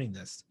 I'm not winning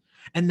this.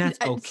 And that's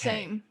okay.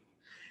 Same.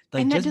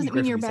 Like, And that just be doesn't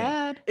mean grateful you're to be safe.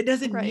 bad. It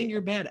doesn't mean Right.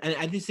 you're bad. And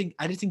I just think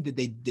that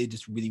they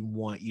just really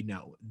want,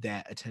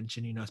 that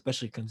attention,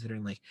 especially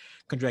considering like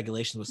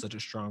congratulations was such a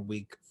strong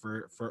week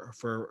for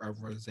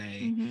Rose,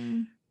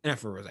 Mm-hmm. not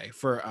for Rose,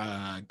 for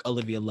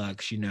Olivia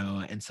Lux,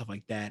 and stuff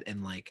like that.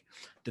 And like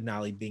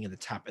Denali being in the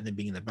top and then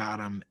being in the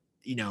bottom,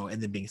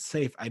 and then being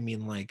safe. I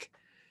mean, like,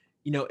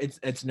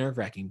 it's nerve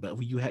wracking, but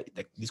when you had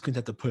like these queens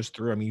have to push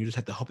through. I mean, you just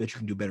have to hope that you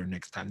can do better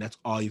next time. That's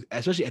all you,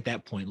 especially at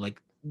that point,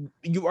 like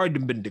you've already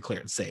been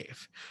declared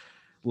safe.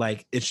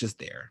 Like it's just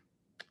there.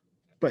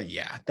 But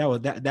yeah, that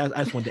was that.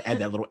 I just wanted to add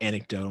that little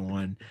anecdote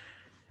on.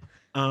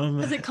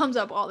 Because it comes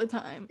up all the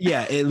time.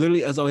 Yeah, it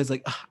literally is always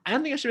like, I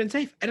don't think I should have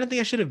been safe. I don't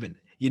think I should have been,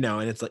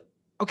 and it's like,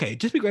 okay,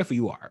 just be grateful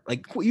you are.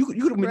 Like you could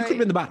have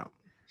been the bottom.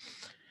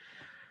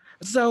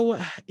 So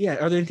yeah,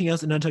 are there anything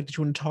else in Untucked that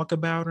you want to talk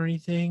about or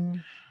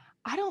anything?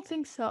 I don't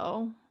think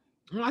so.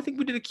 Well, I think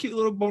we did a cute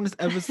little bonus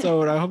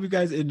episode. I hope you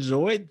guys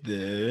enjoyed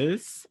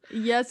this.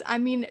 Yes, I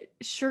mean,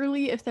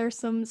 surely if there's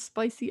some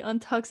spicy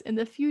Untucks in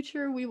the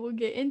future, we will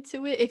get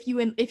into it.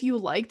 If you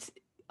liked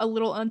a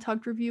little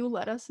Untucked review,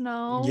 let us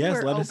know. Yes,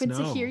 We're let us open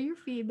to know. hear your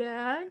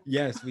feedback.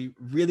 Yes, we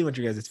really want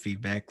your guys'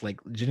 feedback. Like,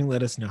 genuinely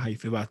let us know how you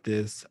feel about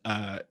this.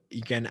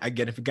 Again,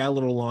 if it got a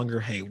little longer,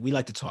 hey, we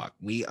like to talk.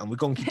 We're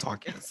gonna keep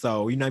talking.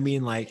 So you know what I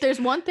mean? Like, if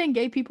there's one thing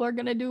gay people are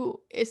gonna do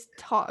is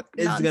talk.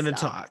 It's nonstop. gonna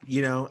talk,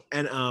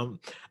 and I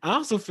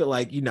also feel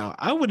like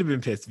I would have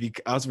been pissed.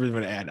 I was really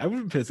gonna add, I would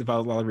have been pissed if I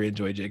was already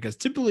enjoyed it because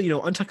typically,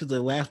 Untucked is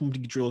the last one to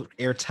get your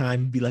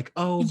airtime, be like,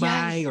 oh,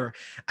 bye, or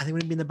I think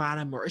we're gonna be in the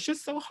bottom, or it's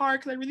just so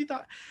hard because I really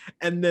thought,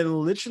 and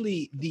then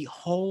literally the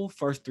whole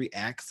first 3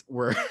 acts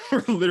were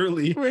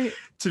literally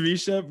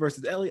Tamisha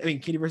versus Elliott. I mean,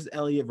 Candy versus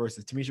Elliott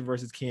versus Tamisha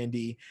versus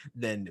Candy.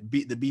 Then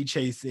the bee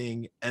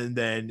chasing, and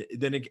then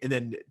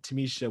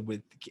Tamisha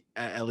with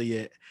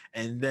Elliott,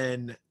 and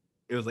then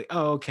it was like,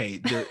 oh,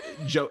 okay.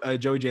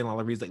 Joey J and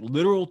Lala Reed's like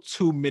literal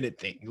 2-minute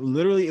thing.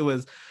 Literally, it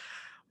was,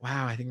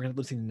 wow, I think we're gonna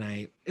lip sync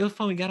tonight. It was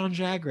fun. We got on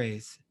Drag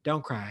Race.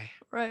 Don't cry.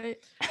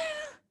 Right.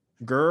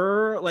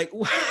 Girl, like,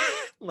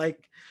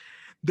 like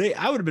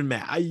I would have been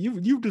mad.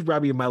 You just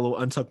robbed me of my little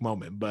Untucked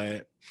moment,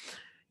 but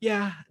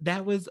yeah,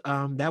 that was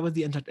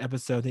the Untucked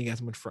episode. Thank you guys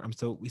so much we're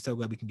so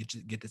glad we can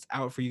get this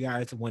out for you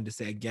guys. I wanted to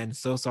say again,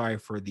 so sorry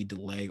for the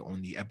delay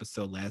on the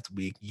episode last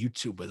week.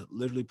 YouTube was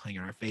literally playing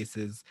in our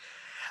faces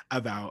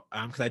about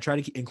because I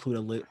tried to include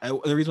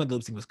the reason why the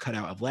lip sync was cut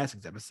out of last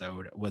week's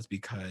episode was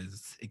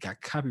because it got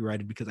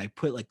copyrighted because I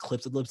put like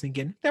clips of lip sync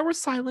in that were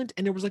silent,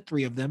 and there was like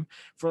 3 of them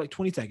for like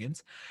 20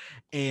 seconds,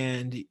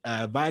 and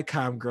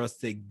Viacom girl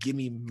said, give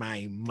me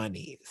my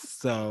money.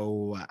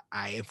 So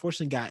I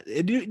unfortunately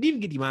it didn't even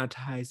get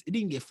demonetized, it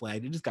didn't get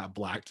flagged, it just got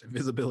blocked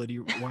visibility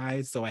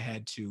wise. So I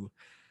had to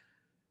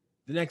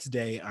the next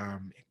day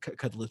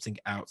cut the lip sync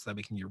out so that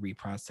we can get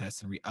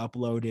reprocessed and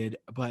re-uploaded.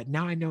 But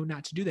now I know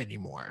not to do that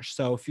anymore.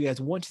 So if you guys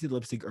want to see the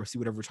lip sync or see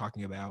whatever we're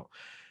talking about,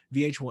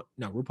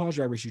 RuPaul's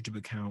Drag Race YouTube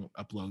account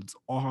uploads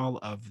all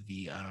of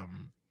the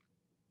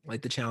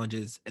like the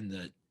challenges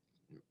and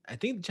I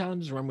think the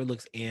challenges runway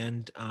looks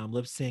and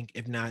lip sync.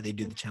 If not, they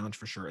do the challenge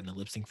for sure and the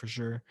lip sync for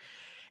sure.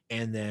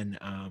 And then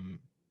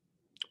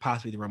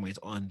possibly the runways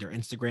on their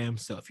Instagram.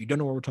 So if you don't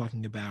know what we're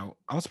talking about,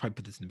 I'll also probably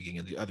put this in the beginning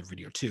of the other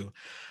video too.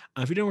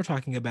 If you don't know what we're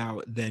talking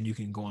about, then you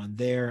can go on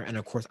there. And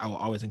of course, I will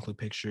always include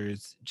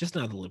pictures, just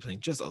not the lip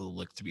sync, just of the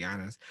look, to be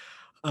honest.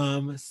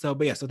 So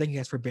thank you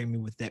guys for bearing me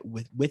with that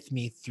with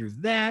me through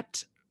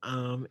that.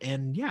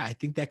 And yeah, I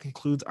think that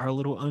concludes our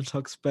little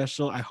Untucked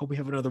special. I hope we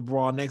have another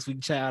brawl next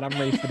week, Chad. I'm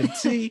ready for the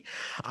tea.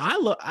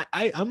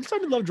 I'm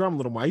starting to love drama a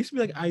little more. I used to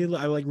be like, I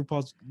like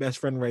RuPaul's Best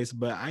Friend race,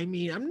 but I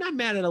mean, I'm not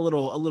mad at a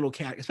little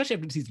cat, especially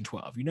after season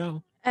 12,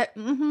 I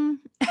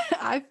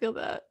feel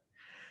that.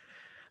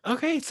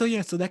 Okay, so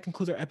that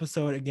concludes our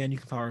episode. Again, you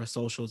can follow our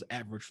socials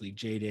at Virtually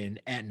Jaden,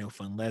 at No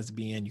Fun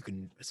Lesbian. You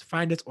can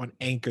find us on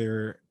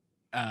Anchor,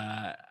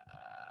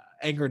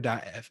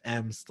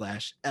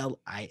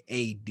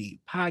 anchor.fm/LIAD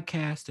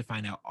podcast to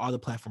find out all the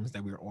platforms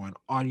that we're on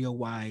audio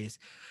wise.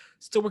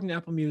 Still working on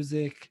Apple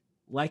Music.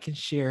 Like and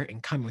share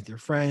and comment with your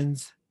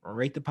friends. Or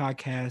rate the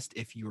podcast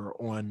if you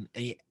are on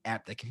any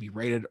app that can be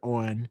rated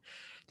on.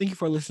 Thank you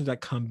for our listeners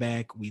that come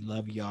back. We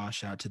love y'all.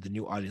 Shout out to the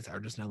new audience that are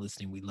just now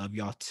listening. We love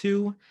y'all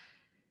too.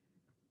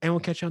 And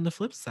we'll catch you on the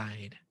flip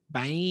side.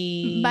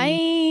 Bye.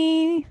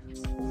 Bye.